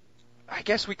 And I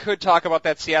guess we could talk about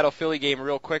that Seattle-Philly game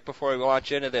real quick before we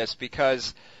launch into this,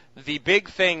 because the big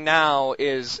thing now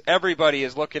is everybody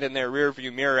is looking in their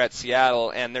rearview mirror at Seattle,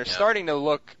 and they're starting to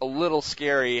look a little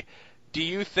scary. Do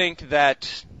you think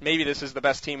that maybe this is the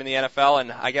best team in the NFL,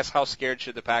 and I guess how scared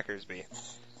should the Packers be?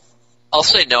 I'll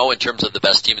say no in terms of the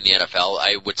best team in the NFL.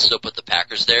 I would still put the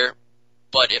Packers there,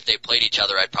 but if they played each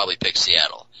other, I'd probably pick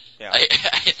Seattle. Yeah.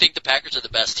 I think the Packers are the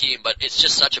best team, but it's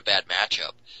just such a bad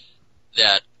matchup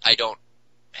that I don't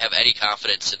have any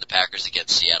confidence in the Packers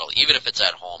against Seattle. Even if it's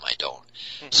at home, I don't.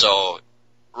 Mm-hmm. So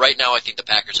right now I think the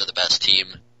Packers are the best team,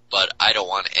 but I don't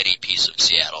want any piece of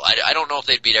Seattle. I don't know if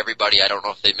they'd beat everybody. I don't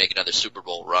know if they'd make another Super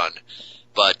Bowl run,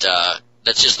 but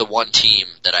that's just the one team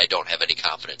that I don't have any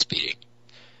confidence beating.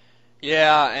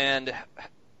 Yeah, and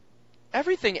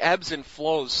everything ebbs and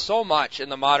flows so much in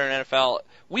the modern NFL.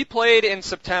 We played in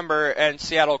September, and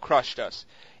Seattle crushed us.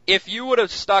 If you would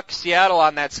have stuck Seattle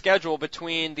on that schedule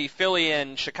between the Philly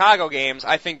and Chicago games,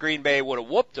 I think Green Bay would have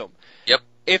whooped them. Yep.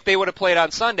 If they would have played on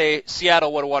Sunday,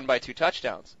 Seattle would have won by 2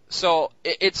 touchdowns. So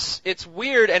it's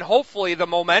weird, and hopefully the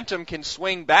momentum can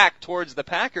swing back towards the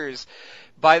Packers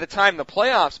by the time the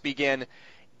playoffs begin.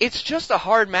 It's just a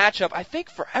hard matchup, I think,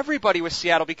 for everybody with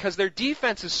Seattle because their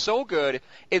defense is so good,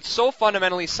 it's so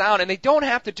fundamentally sound, and they don't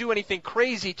have to do anything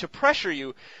crazy to pressure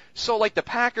you. So like the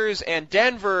Packers and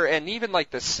Denver and even like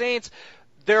the Saints,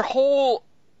 their whole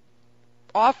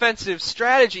offensive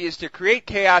strategy is to create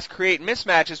chaos, create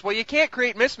mismatches. Well, you can't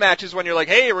create mismatches when you're like,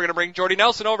 hey, we're going to bring Jordy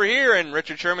Nelson over here, and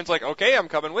Richard Sherman's like, okay, I'm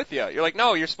coming with you. You're like,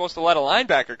 no, you're supposed to let a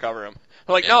linebacker cover him.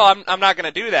 They're like, no, I'm not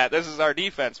going to do that. This is our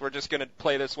defense. We're just going to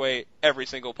play this way every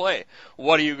single play.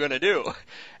 What are you going to do?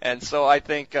 And so I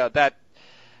think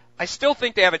I still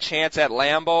think they have a chance at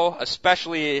Lambeau,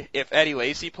 especially if Eddie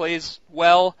Lacy plays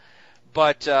well.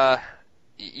 But,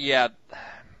 yeah.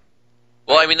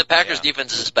 Well, I mean, the Packers'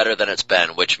 defense is better than it's been,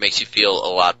 which makes you feel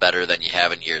a lot better than you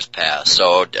have in years past.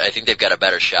 So I think they've got a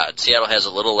better shot. Seattle has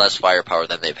a little less firepower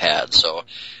than they've had. So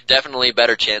definitely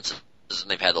better chances than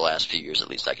they've had the last few years, at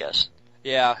least, I guess.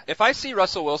 Yeah, if I see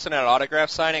Russell Wilson at an autograph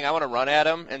signing, I want to run at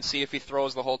him and see if he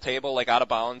throws the whole table like out of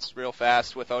bounds real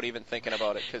fast without even thinking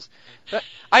about it. Because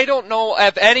I don't know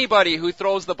of anybody who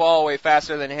throws the ball away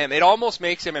faster than him. It almost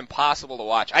makes him impossible to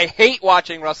watch. I hate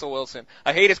watching Russell Wilson.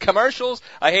 I hate his commercials.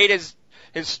 I hate his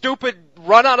stupid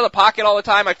run out of the pocket all the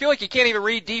time. I feel like he can't even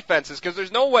read defenses because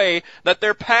there's no way that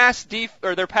their passing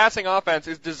offense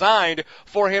is designed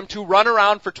for him to run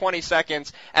around for 20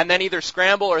 seconds and then either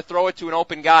scramble or throw it to an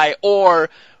open guy or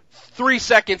 3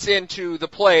 seconds into the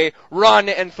play, run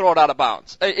and throw it out of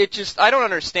bounds. I don't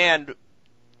understand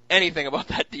anything about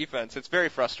that defense. It's very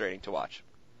frustrating to watch.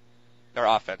 Or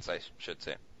offense, I should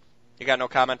say. You got no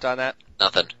comment on that?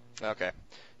 Nothing. Okay.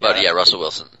 But yeah, Russell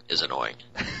Wilson is annoying.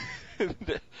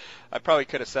 I probably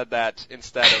could have said that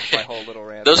instead of my whole little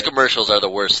rant. Those commercials are the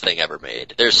worst thing ever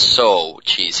made. They're so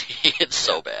cheesy. It's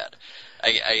so bad.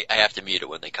 I have to mute it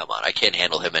when they come on. I can't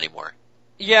handle him anymore.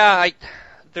 Yeah,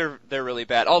 they're really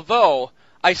bad. Although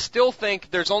I still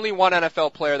think there's only one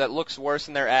NFL player that looks worse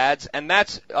in their ads, and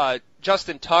that's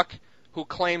Justin Tuck, who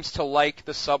claims to like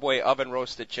the Subway oven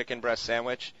roasted chicken breast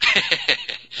sandwich.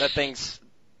 That thing's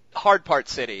hard part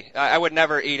city. I would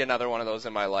never eat another one of those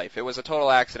in my life. It was a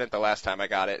total accident the last time I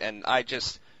got it, and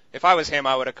if I was him,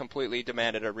 I would have completely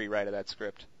demanded a rewrite of that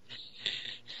script.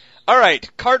 All right,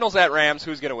 Cardinals at Rams.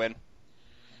 Who's going to win?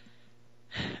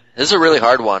 This is a really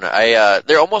hard one.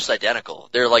 They're almost identical.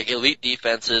 They're like elite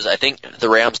defenses. I think the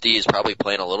Rams D is probably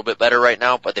playing a little bit better right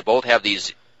now, but they both have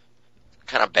these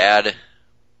kind of bad,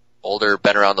 older,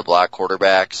 been around the block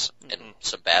quarterbacks and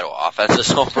some bad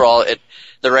offenses overall.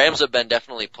 The Rams have been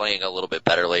definitely playing a little bit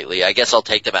better lately. I guess I'll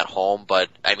take them at home, but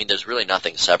I mean, there's really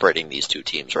nothing separating these two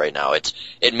teams right now.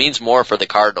 It means more for the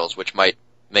Cardinals, which might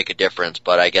make a difference,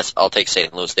 but I guess I'll take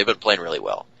St. Louis. They've been playing really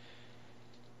well.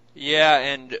 Yeah,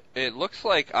 and it looks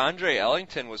like Andre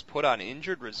Ellington was put on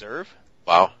injured reserve.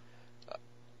 Wow.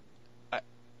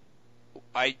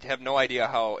 I have no idea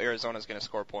how Arizona's going to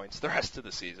score points the rest of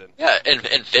the season. Yeah,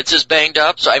 and Fitz is banged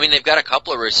up, so I mean they've got a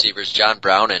couple of receivers, John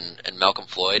Brown and Malcolm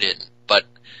Floyd, but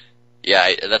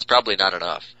yeah, that's probably not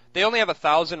enough. They only have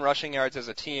 1,000 rushing yards as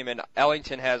a team, and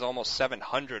Ellington has almost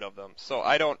 700 of them. So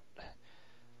I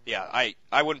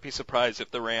wouldn't be surprised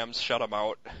if the Rams shut them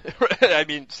out. I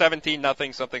mean,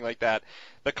 17-0, something like that.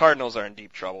 The Cardinals are in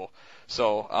deep trouble.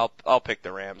 So I'll pick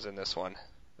the Rams in this one.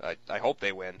 I hope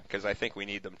they win, because I think we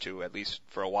need them to, at least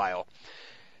for a while.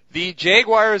 The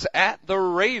Jaguars at the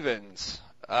Ravens.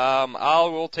 I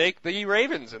will take the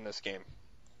Ravens in this game.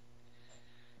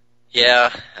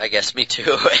 Yeah, I guess me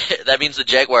too. That means the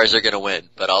Jaguars are going to win,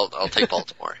 but I'll take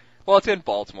Baltimore. Well, it's in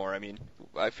Baltimore. I mean,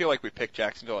 I feel like we picked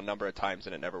Jacksonville a number of times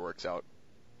and it never works out.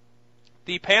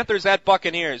 The Panthers at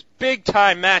Buccaneers. Big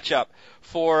time matchup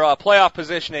for playoff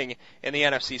positioning in the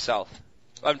NFC South.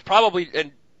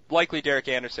 Likely Derek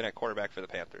Anderson at quarterback for the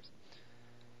Panthers.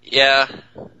 Yeah,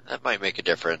 that might make a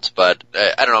difference, but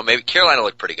I don't know, maybe Carolina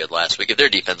looked pretty good last week. If their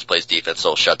defense plays defense,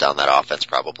 they'll shut down that offense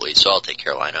probably, so I'll take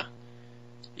Carolina.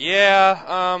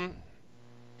 Yeah,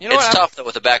 it's tough though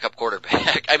with a backup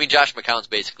quarterback. I mean, Josh McCown's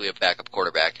basically a backup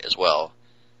quarterback as well.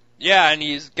 Yeah, and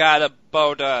he's got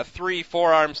about 3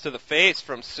 forearms to the face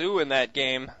from Sue in that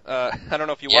game. I don't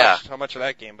know if you watched how much of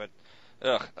that game, but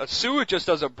Sue just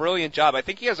does a brilliant job. I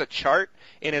think he has a chart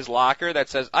in his locker that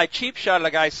says, I cheap shot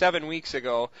a guy 7 weeks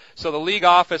ago, so the league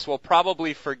office will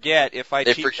probably forget if I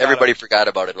cheap shot everybody him. Forgot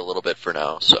about it a little bit for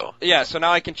now, so. Yeah, so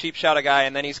now I can cheap shot a guy,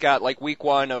 and then he's got like week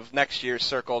 1 of next year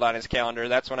circled on his calendar.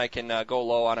 That's when I can go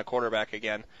low on a quarterback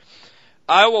again.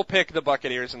 I will pick the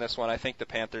Buccaneers in this one. I think the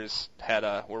Panthers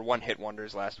were one-hit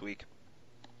wonders last week.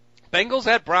 Bengals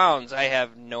at Browns. I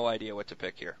have no idea what to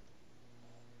pick here.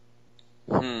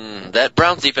 That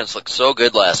Browns defense looked so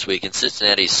good last week, and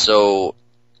Cincinnati's so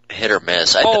hit or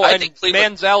miss. I think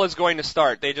Cleveland, Manziel is going to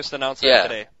start. They just announced that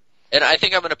today. And I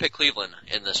think I'm going to pick Cleveland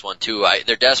in this one too.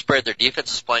 They're desperate. Their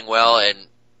defense is playing well, and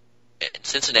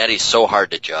Cincinnati's so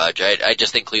hard to judge. I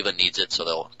just think Cleveland needs it,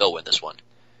 so they'll win this one.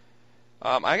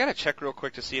 I got to check real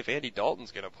quick to see if Andy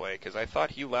Dalton's going to play, because I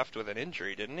thought he left with an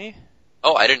injury, didn't he?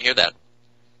 Oh, I didn't hear that.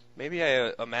 Maybe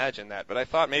I imagined that, but I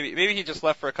thought maybe he just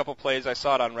left for a couple plays. I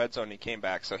saw it on Red Zone and he came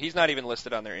back, so he's not even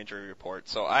listed on their injury report.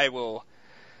 So I will.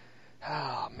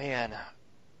 Oh man.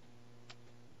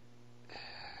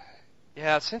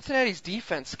 Yeah, Cincinnati's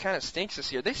defense kind of stinks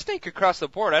this year. They stink across the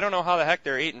board. I don't know how the heck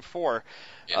they're 8-4.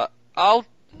 Yeah.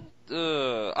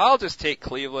 I'll just take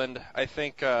Cleveland. I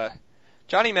think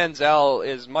Johnny Manziel,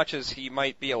 as much as he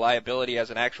might be a liability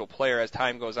as an actual player as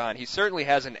time goes on, he certainly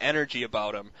has an energy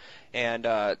about him. And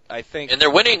I think, and they're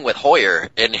winning with Hoyer,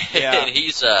 and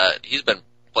he's been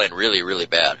playing really, really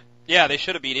bad. Yeah, they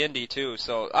should have beat Indy too.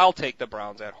 So I'll take the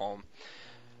Browns at home.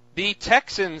 The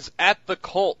Texans at the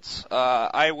Colts.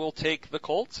 I will take the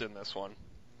Colts in this one.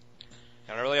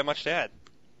 I don't really have much to add.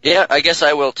 Yeah, I guess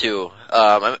I will too.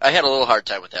 I had a little hard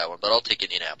time with that one, but I'll take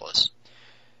Indianapolis.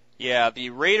 Yeah, the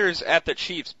Raiders at the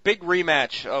Chiefs. Big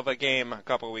rematch of a game a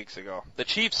couple of weeks ago. The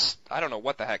Chiefs, I don't know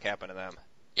what the heck happened to them.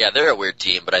 Yeah, they're a weird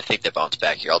team, but I think they bounce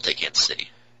back here. I'll take Kansas City.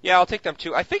 Yeah, I'll take them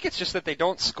too. I think it's just that they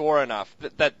don't score enough.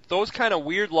 That those kind of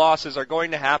weird losses are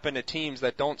going to happen to teams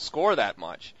that don't score that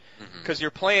much. Because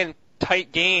you're playing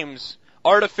tight games,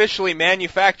 artificially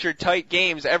manufactured tight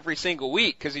games every single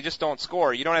week because you just don't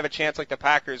score. You don't have a chance like the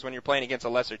Packers when you're playing against a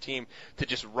lesser team to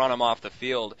just run them off the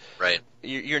field. Right.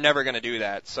 You're never going to do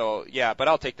that. So, yeah, but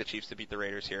I'll take the Chiefs to beat the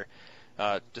Raiders here.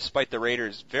 despite the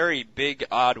Raiders' very big,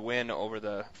 odd win over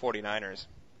the 49ers.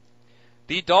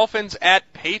 The Dolphins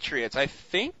at Patriots.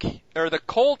 The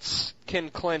Colts can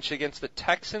clinch against the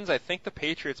Texans. I think the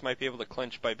Patriots might be able to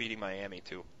clinch by beating Miami,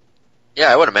 too. Yeah,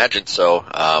 I would imagine so.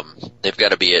 They've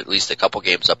got to be at least a couple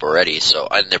games up already,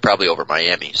 and they're probably over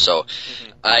Miami. So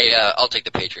I'll take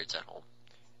the Patriots at home.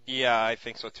 Yeah, I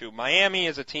think so too. Miami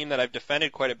is a team that I've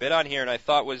defended quite a bit on here, and I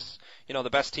thought was, the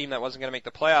best team that wasn't going to make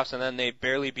the playoffs, and then they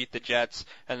barely beat the Jets,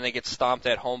 and then they get stomped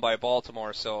at home by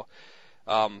Baltimore. So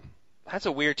that's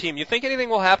a weird team. You think anything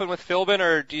will happen with Philbin,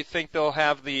 or do you think they'll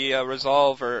have the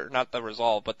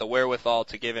the wherewithal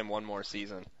to give him one more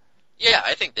season? Yeah,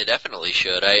 I think they definitely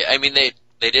should. I mean, they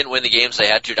didn't win the games they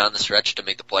had to down the stretch to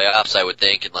make the playoffs, I would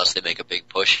think, unless they make a big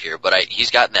push here. But he's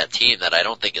gotten that team that I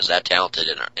don't think is that talented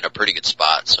in a pretty good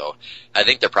spot. So I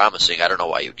think they're promising. I don't know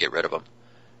why you'd get rid of them.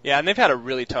 Yeah, and they've had a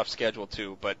really tough schedule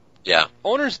too. But yeah,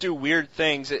 owners do weird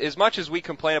things. As much as we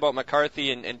complain about McCarthy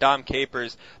and Dom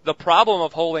Capers, the problem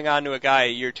of holding on to a guy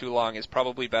a year too long is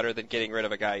probably better than getting rid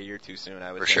of a guy a year too soon,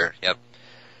 I would think. For sure, yep.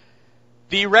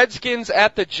 The Redskins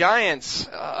at the Giants,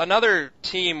 another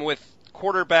team with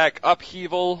quarterback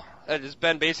upheaval. It has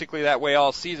been basically that way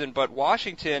all season, but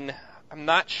Washington, I'm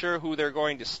not sure who they're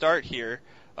going to start here.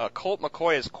 Colt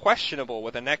McCoy is questionable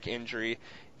with a neck injury,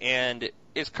 and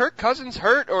is Kirk Cousins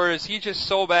hurt, or is he just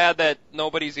so bad that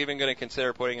nobody's even going to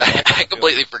consider putting him back? I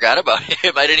completely forgot about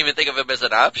him. I didn't even think of him as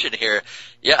an option here.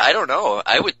 Yeah, I don't know.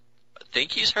 I would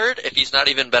think he's hurt if he's not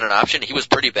even been an option. He was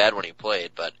pretty bad when he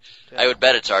played, but yeah. I would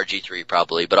bet it's RG3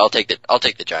 probably, but I'll take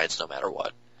the Giants no matter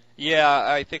what. Yeah,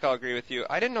 I think I'll agree with you.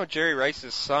 I didn't know Jerry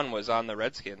Rice's son was on the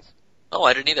Redskins. Oh,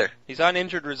 I didn't either. He's on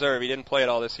injured reserve. He didn't play it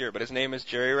all this year, but his name is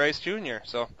Jerry Rice Jr.,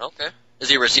 so. Okay. Is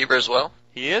he a receiver as well?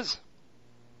 He is.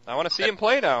 I want to see him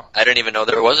play now. I didn't even know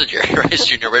there was a Jerry Rice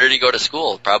Jr. Where did he go to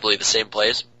school? Probably the same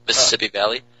place, Mississippi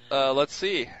Valley. Let's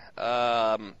see.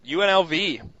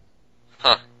 UNLV.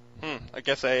 Huh. I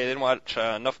guess I didn't watch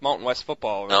enough Mountain West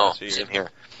football over the last few years. Same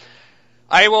here.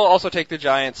 I will also take the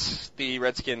Giants. The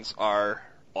Redskins are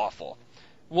awful.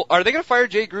 Well, are they going to fire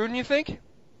Jay Gruden, you think?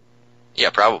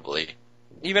 Yeah, probably.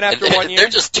 Even after 1 year? They're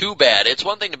just too bad. It's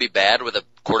one thing to be bad with a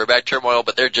quarterback turmoil,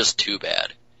 but they're just too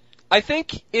bad. I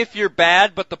think if you're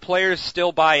bad but the players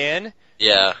still buy in,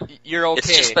 yeah, you're okay.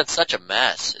 It's just been such a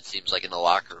mess, it seems like, in the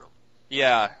locker room.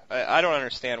 Yeah, I don't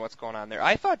understand what's going on there.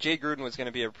 I thought Jay Gruden was going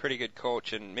to be a pretty good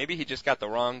coach, and maybe he just got the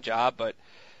wrong job, but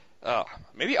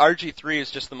maybe RG3 is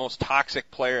just the most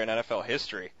toxic player in NFL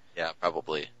history. Yeah,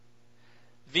 probably.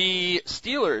 The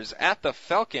Steelers at the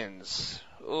Falcons.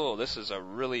 Oh, this is a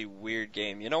really weird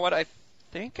game. You know what? I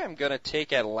think I'm going to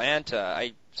take Atlanta.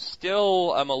 I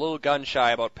still am a little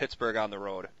gun-shy about Pittsburgh on the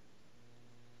road.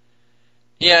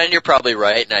 Yeah, and you're probably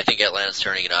right, and I think Atlanta's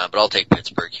turning it on, but I'll take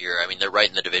Pittsburgh here. I mean, they're right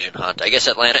in the division hunt. I guess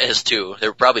Atlanta is too.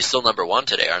 They're probably still number one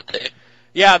today, aren't they?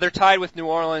 Yeah, they're tied with New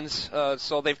Orleans,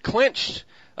 so they've clinched.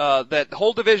 That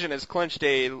whole division has clinched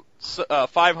a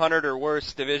 500 or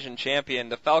worse division champion.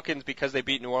 The Falcons, because they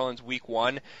beat New Orleans week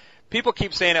 1. People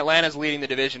keep saying Atlanta's leading the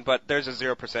division, but there's a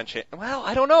 0% chance. Well,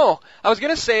 I don't know. I was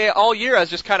going to say all year I was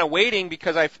just kind of waiting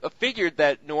because I figured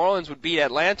that New Orleans would beat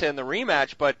Atlanta in the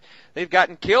rematch, but they've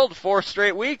gotten killed 4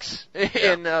 straight weeks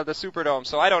in the Superdome,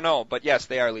 so I don't know. But yes,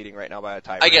 they are leading right now by a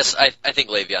tie. I guess I think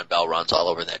Le'Veon Bell runs all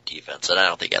over that defense, and I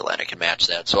don't think Atlanta can match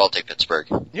that, so I'll take Pittsburgh.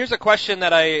 Here's a question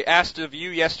that I asked of you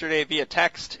yesterday via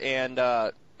text, and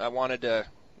I wanted to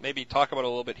maybe talk about it a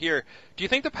little bit here. Do you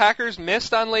think the Packers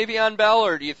missed on Le'Veon Bell,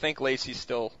 or do you think Lacey's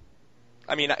still...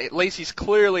 I mean, Lacey's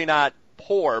clearly not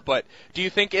poor, but do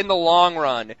you think in the long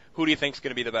run, who do you think is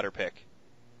going to be the better pick?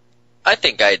 I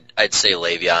think I'd say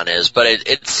Le'Veon is, but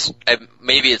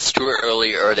maybe it's too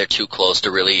early or they're too close to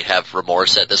really have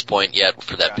remorse at this point yet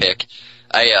for that pick.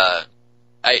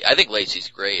 I think Lacey's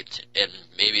great, and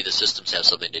maybe the systems have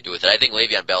something to do with it. I think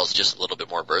Le'Veon Bell is just a little bit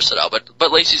more versatile,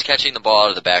 but Lacey's catching the ball out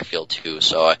of the backfield too,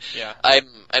 so I'm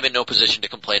in no position to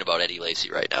complain about Eddie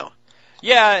Lacy right now.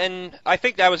 Yeah, and I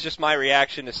think that was just my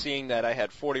reaction to seeing that I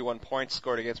had 41 points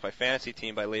scored against my fantasy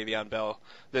team by Le'Veon Bell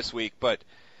this week, but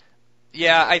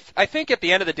yeah, I think at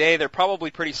the end of the day they're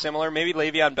probably pretty similar. Maybe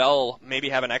Le'Veon Bell will maybe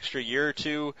have an extra year or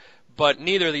two, but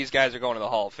neither of these guys are going to the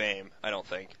Hall of Fame, I don't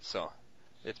think, so...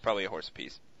 It's probably a horse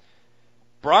apiece.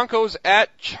 Broncos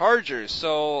at Chargers.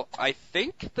 So I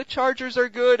think the Chargers are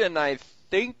good, and I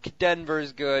think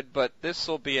Denver's good, but this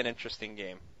will be an interesting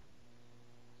game.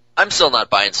 I'm still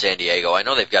not buying San Diego. I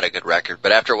know they've got a good record,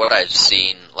 but after what I've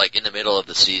seen, like in the middle of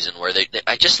the season, where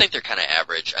I just think they're kind of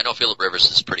average. I know Phillip Rivers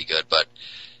is pretty good, but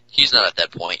he's not at that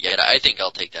point yet. I think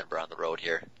I'll take Denver on the road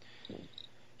here.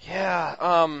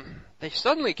 Yeah, they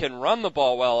suddenly can run the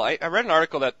ball well. I read an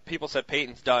article that people said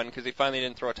Peyton's done because he finally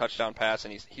didn't throw a touchdown pass,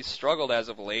 and he's struggled as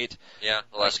of late. Yeah,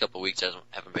 the last couple of weeks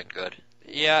haven't been good.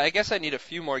 Yeah, I guess I need a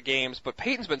few more games, but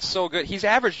Peyton's been so good. He's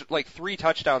averaged like 3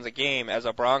 touchdowns a game as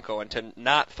a Bronco, and to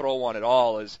not throw one at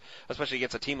all is, especially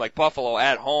against a team like Buffalo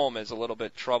at home, is a little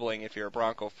bit troubling if you're a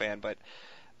Bronco fan. But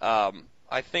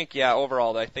I think,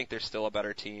 overall, I think they're still a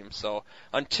better team. So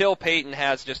until Peyton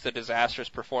has just a disastrous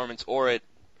performance or it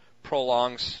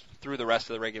prolongs through the rest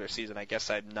of the regular season, I guess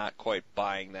I'm not quite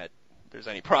buying that there's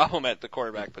any problem at the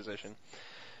quarterback position.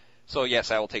 So,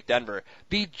 yes, I will take Denver.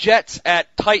 The Jets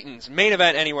at Titans, main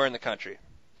event anywhere in the country.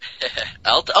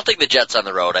 I'll take the Jets on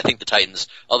the road. I think the Titans,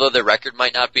 although their record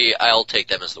might not be, I'll take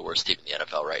them as the worst team in the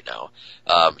NFL right now.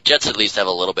 Jets at least have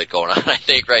a little bit going on, I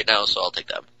think, right now, so I'll take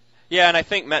them. Yeah, and I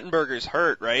think Mettenberger's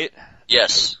hurt, right?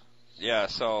 Yes. Yeah,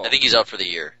 so... I think he's out for the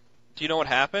year. Do you know what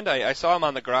happened? I saw him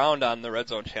on the ground on the Red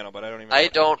Zone channel, but I don't even know. I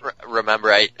don't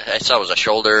remember. I saw it was a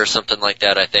shoulder or something like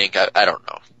that, I think. I don't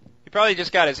know. He probably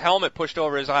just got his helmet pushed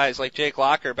over his eyes like Jake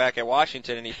Locker back at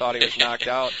Washington, and he thought he was knocked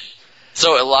out.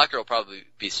 So Locker will probably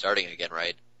be starting again,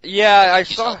 right? Yeah,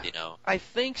 He's healthy now. I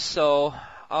think so.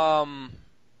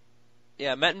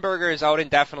 Yeah, Mettenberger is out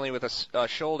indefinitely with a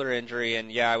shoulder injury,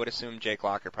 and I would assume Jake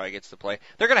Locker probably gets to play.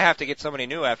 They're going to have to get somebody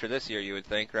new after this year, you would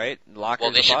think, right? Locker's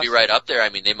well, they should be right up there. I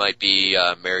mean, they might be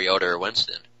Mariota or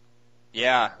Winston.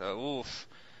 Yeah, oof.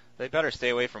 They better stay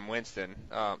away from Winston.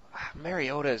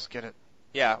 Mariota is going to...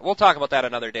 Yeah, we'll talk about that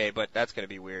another day, but that's going to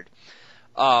be weird.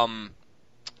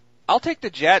 I'll take the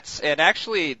Jets, and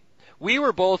actually... We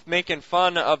were both making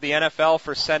fun of the NFL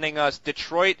for sending us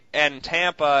Detroit and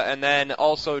Tampa, and then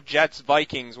also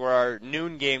Jets-Vikings were our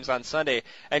noon games on Sunday.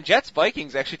 And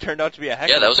Jets-Vikings actually turned out to be a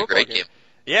heck of a that was a football great game.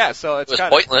 Yeah, so it was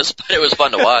pointless, but it was fun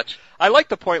to watch. I like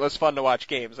the pointless, fun-to-watch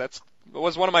games. It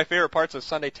was one of my favorite parts of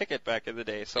Sunday Ticket back in the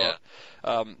day. So,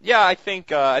 I think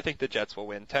the Jets will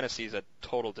win. Tennessee's a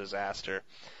total disaster.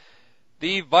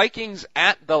 The Vikings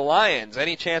at the Lions.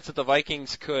 Any chance that the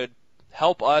Vikings could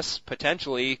help us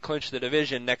potentially clinch the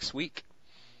division next week?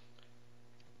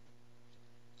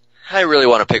 I really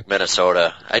want to pick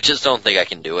Minnesota. I just don't think I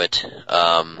can do it.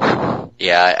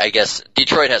 I guess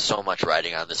Detroit has so much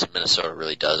riding on this, and Minnesota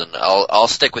really doesn't. I'll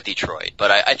stick with Detroit,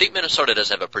 but I think Minnesota does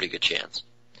have a pretty good chance.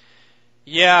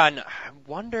 Yeah, and I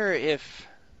wonder if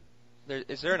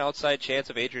is there an outside chance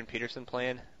of Adrian Peterson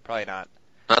playing? Probably not.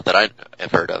 Not that I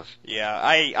have heard of. Yeah,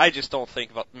 I just don't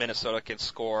think Minnesota can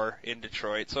score in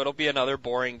Detroit, so it'll be another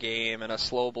boring game and a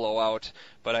slow blowout,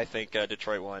 but I think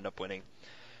Detroit will end up winning.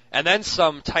 And then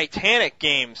some titanic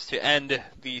games to end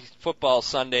the football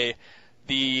Sunday.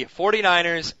 The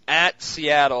 49ers at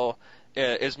Seattle.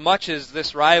 As much as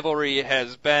this rivalry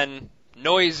has been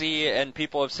noisy and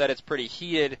people have said it's pretty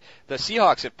heated, the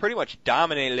Seahawks have pretty much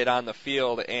dominated it on the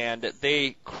field, and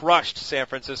they crushed San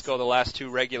Francisco the last 2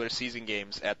 regular season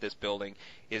games at this building.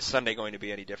 Is Sunday going to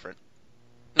be any different?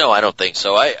 No, I don't think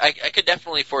so. I could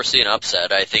definitely foresee an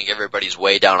upset. I think everybody's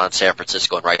way down on San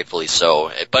Francisco, and rightfully so.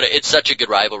 But it's such a good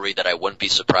rivalry that I wouldn't be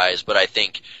surprised. But I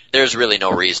think there's really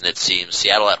no reason, it seems.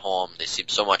 Seattle at home, they seem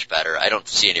so much better. I don't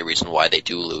see any reason why they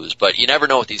do lose. But you never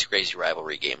know with these crazy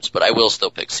rivalry games. But I will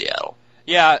still pick Seattle.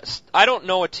 Yeah, I don't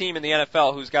know a team in the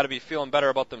NFL who's got to be feeling better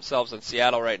about themselves than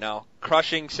Seattle right now.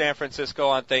 Crushing San Francisco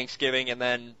on Thanksgiving and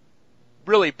then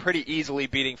really pretty easily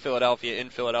beating Philadelphia in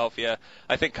Philadelphia.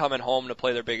 I think coming home to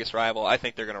play their biggest rival, I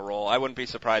think they're going to roll. I wouldn't be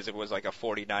surprised if it was like a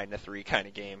 49-3 kind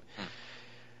of game.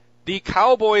 The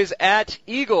Cowboys at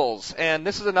Eagles, and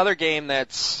this is another game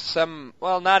that's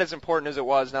not as important as it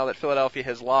was now that Philadelphia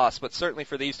has lost, but certainly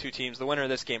for these two teams, the winner of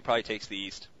this game probably takes the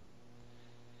East.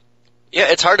 Yeah,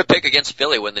 it's hard to pick against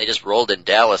Philly when they just rolled in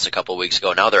Dallas a couple weeks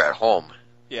ago. Now they're at home.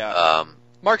 Yeah.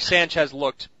 Mark Sanchez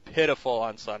looked pitiful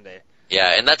on Sunday.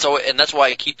 Yeah, and that's why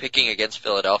I keep picking against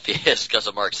Philadelphia is because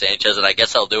of Mark Sanchez, and I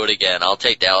guess I'll do it again. I'll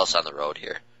take Dallas on the road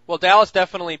here. Well, Dallas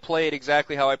definitely played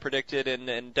exactly how I predicted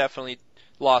and definitely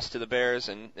lost to the Bears,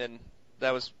 and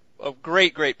that was a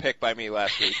great pick by me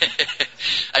last week.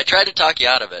 I tried to talk you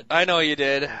out of it. I know you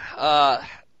did.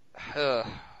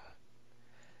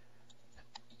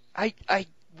 I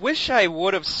wish I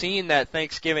would have seen that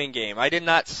Thanksgiving game. I did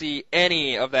not see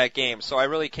any of that game, so I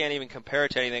really can't even compare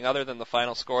it to anything other than the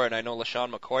final score, and I know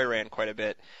LaShawn McCoy ran quite a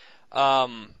bit.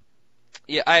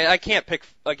 I can't pick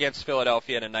against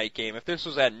Philadelphia in a night game. If this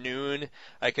was at noon,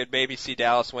 I could maybe see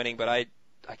Dallas winning, but I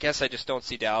guess I just don't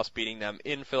see Dallas beating them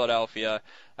in Philadelphia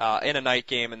in a night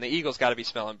game, and the Eagles got to be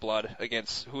smelling blood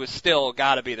against who is still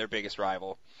got to be their biggest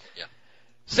rival. Yeah.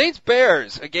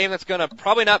 Saints-Bears, a game that's going to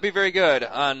probably not be very good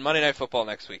on Monday Night Football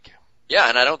next week. Yeah,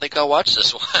 and I don't think I'll watch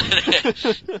this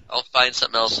one. I'll find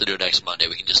something else to do next Monday.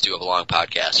 We can just do a long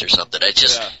podcast or something.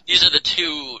 These are the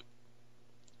two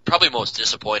probably most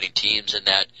disappointing teams in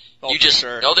that you just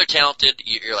know they're talented.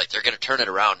 You're like, they're going to turn it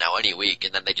around now any week,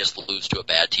 and then they just lose to a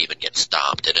bad team and get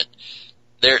stomped. And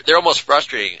they're almost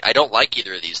frustrating. I don't like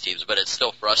either of these teams, but it's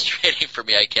still frustrating for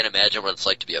me. I can't imagine what it's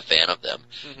like to be a fan of them.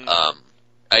 Mm-hmm.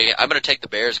 I'm going to take the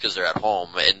Bears because they're at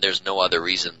home, and there's no other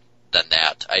reason than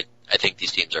that. I think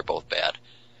these teams are both bad.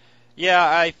 Yeah,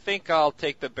 I think I'll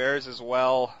take the Bears as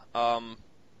well.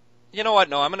 You know what?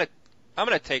 No, I'm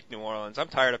gonna take New Orleans. I'm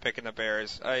tired of picking the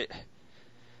Bears. I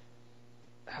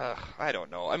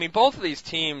don't know. I mean, both of these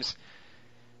teams,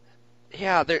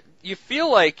 yeah, you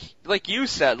feel like you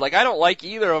said, like I don't like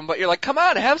either of them, but you're like, come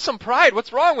on, have some pride.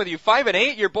 What's wrong with you?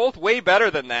 5-8, you're both way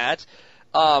better than that.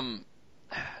 I'm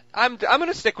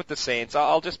gonna stick with the Saints.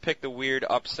 I'll just pick the weird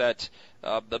upset.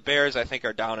 The Bears, I think,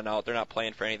 are down and out. They're not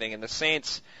playing for anything. And the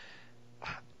Saints,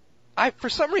 I for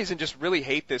some reason just really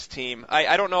hate this team.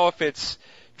 I don't know if it's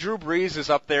Drew Brees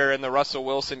is up there in the Russell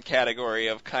Wilson category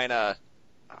of kind of,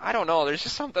 I don't know. There's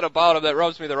just something about him that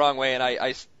rubs me the wrong way, and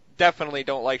I definitely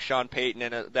don't like Sean Payton,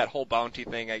 and that whole bounty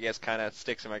thing, I guess, kind of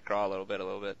sticks in my craw a little bit.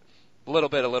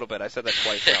 I said that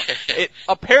twice now. It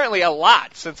apparently a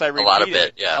lot since I repeated it. A lot of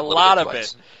it, yeah. A lot of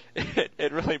it.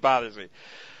 It really bothers me.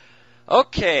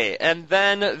 Okay, and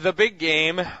then the big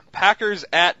game, Packers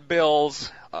at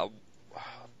Bills.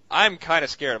 I'm kind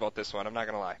of scared about this one, I'm not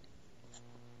going to lie.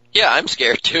 Yeah, I'm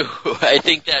scared too. I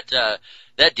think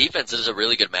that defense is a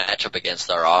really good matchup against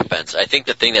our offense. I think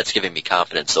the thing that's giving me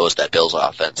confidence, though, is that Bills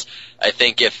offense. I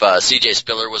think if C.J.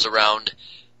 Spiller was around,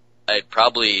 I'd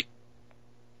probably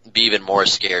be even more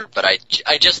scared. But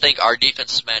I just think our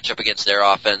defense's matchup against their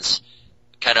offense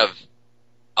kind of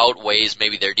outweighs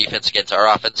maybe their defense against our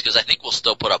offense, because I think we'll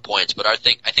still put up points, but I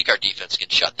think our defense can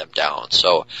shut them down.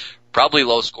 So probably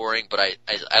low scoring, but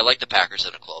I like the Packers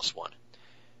in a close one.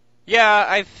 Yeah,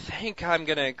 I think I'm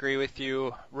going to agree with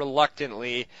you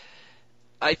reluctantly.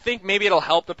 I think maybe it'll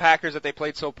help the Packers that they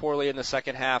played so poorly in the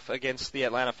second half against the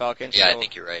Atlanta Falcons. Yeah, I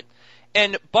think you're right.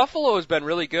 And Buffalo has been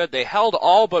really good. They held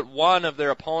all but one of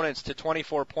their opponents to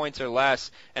 24 points or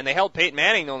less, and they held Peyton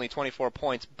Manning to only 24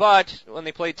 points. But when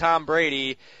they played Tom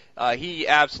Brady, he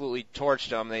absolutely torched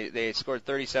them. They scored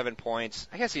 37 points.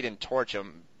 I guess he didn't torch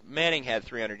them. Manning had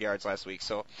 300 yards last week,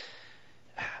 so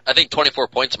I think 24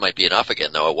 points might be enough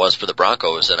again, though. It was for the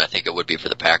Broncos, and I think it would be for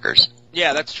the Packers.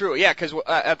 Yeah, that's true. Yeah, because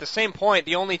at the same point,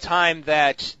 the only time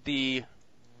that the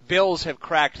Bills have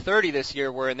cracked 30 this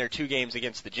year were in their two games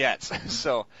against the Jets.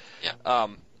 So yeah.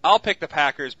 I'll pick the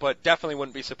Packers, but definitely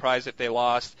wouldn't be surprised if they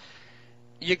lost.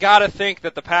 You got to think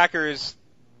that the Packers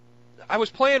 – I was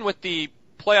playing with the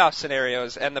playoff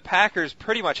scenarios, and the Packers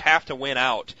pretty much have to win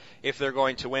out if they're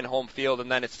going to win home field,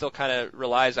 and then it still kind of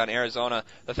relies on Arizona.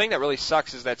 The thing that really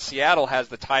sucks is that Seattle has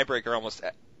the tiebreaker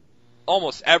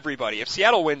almost everybody. If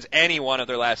Seattle wins any one of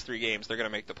their last three games, they're going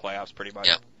to make the playoffs pretty much.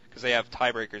 Yeah. Because they have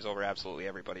tiebreakers over absolutely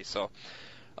everybody. So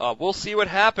we'll see what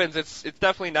happens. It's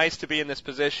definitely nice to be in this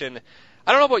position.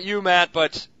 I don't know about you, Matt,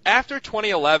 but after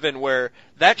 2011, where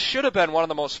that should have been one of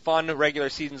the most fun regular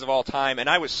seasons of all time, and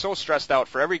I was so stressed out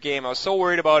for every game. I was so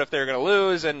worried about if they were going to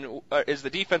lose, and is the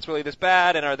defense really this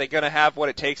bad, and are they going to have what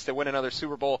it takes to win another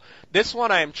Super Bowl? This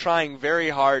one I am trying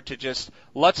very hard to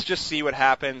let's just see what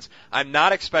happens. I'm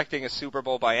not expecting a Super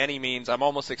Bowl by any means. I'm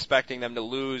almost expecting them to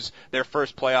lose their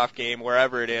first playoff game,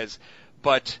 wherever it is.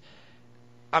 But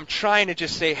I'm trying to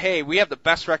just say, hey, we have the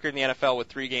best record in the NFL with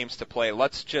 3 games to play.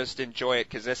 Let's just enjoy it,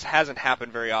 because this hasn't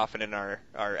happened very often in our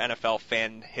NFL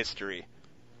fan history.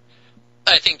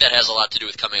 I think that has a lot to do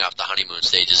with coming off the honeymoon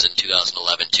stages in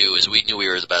 2011 too, as we knew we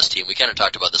were the best team. We kind of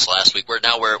talked about this last week. We're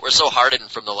so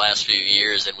hardened from the last few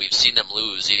years, and we've seen them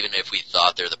lose even if we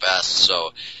thought they're the best.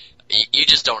 So you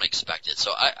just don't expect it.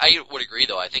 So I would agree,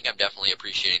 though. I think I'm definitely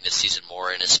appreciating this season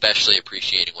more, and especially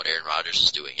appreciating what Aaron Rodgers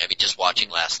is doing. I mean, just watching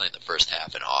last night in the first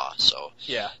half in awe. So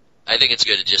yeah, I think it's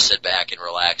good to just sit back and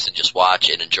relax and just watch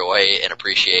and enjoy and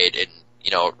appreciate and,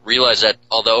 realize that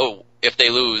although if they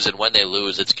lose and when they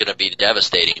lose, it's going to be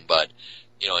devastating, but,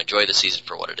 enjoy the season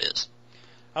for what it is.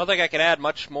 I don't think I can add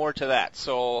much more to that.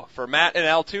 So for Matt in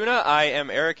Altoona, I am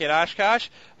Eric in Oshkosh.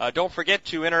 Don't forget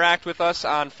to interact with us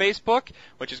on Facebook,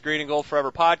 which is Green and Gold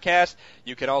Forever Podcast.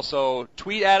 You can also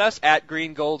tweet at us at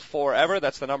Green Gold Forever.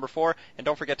 That's the number 4. And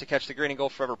don't forget to catch the Green and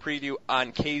Gold Forever preview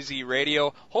on KZ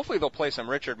Radio. Hopefully they'll play some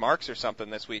Richard Marx or something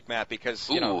this week, Matt, because,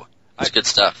 that's good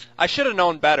stuff. I should have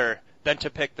known better than to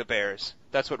pick the Bears.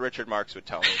 That's what Richard Marx would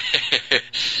tell me.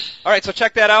 All right, so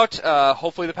check that out.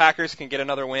 Hopefully the Packers can get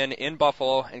another win in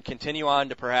Buffalo and continue on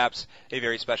to perhaps a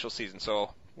very special season.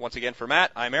 So once again for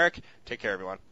Matt, I'm Eric. Take care, everyone.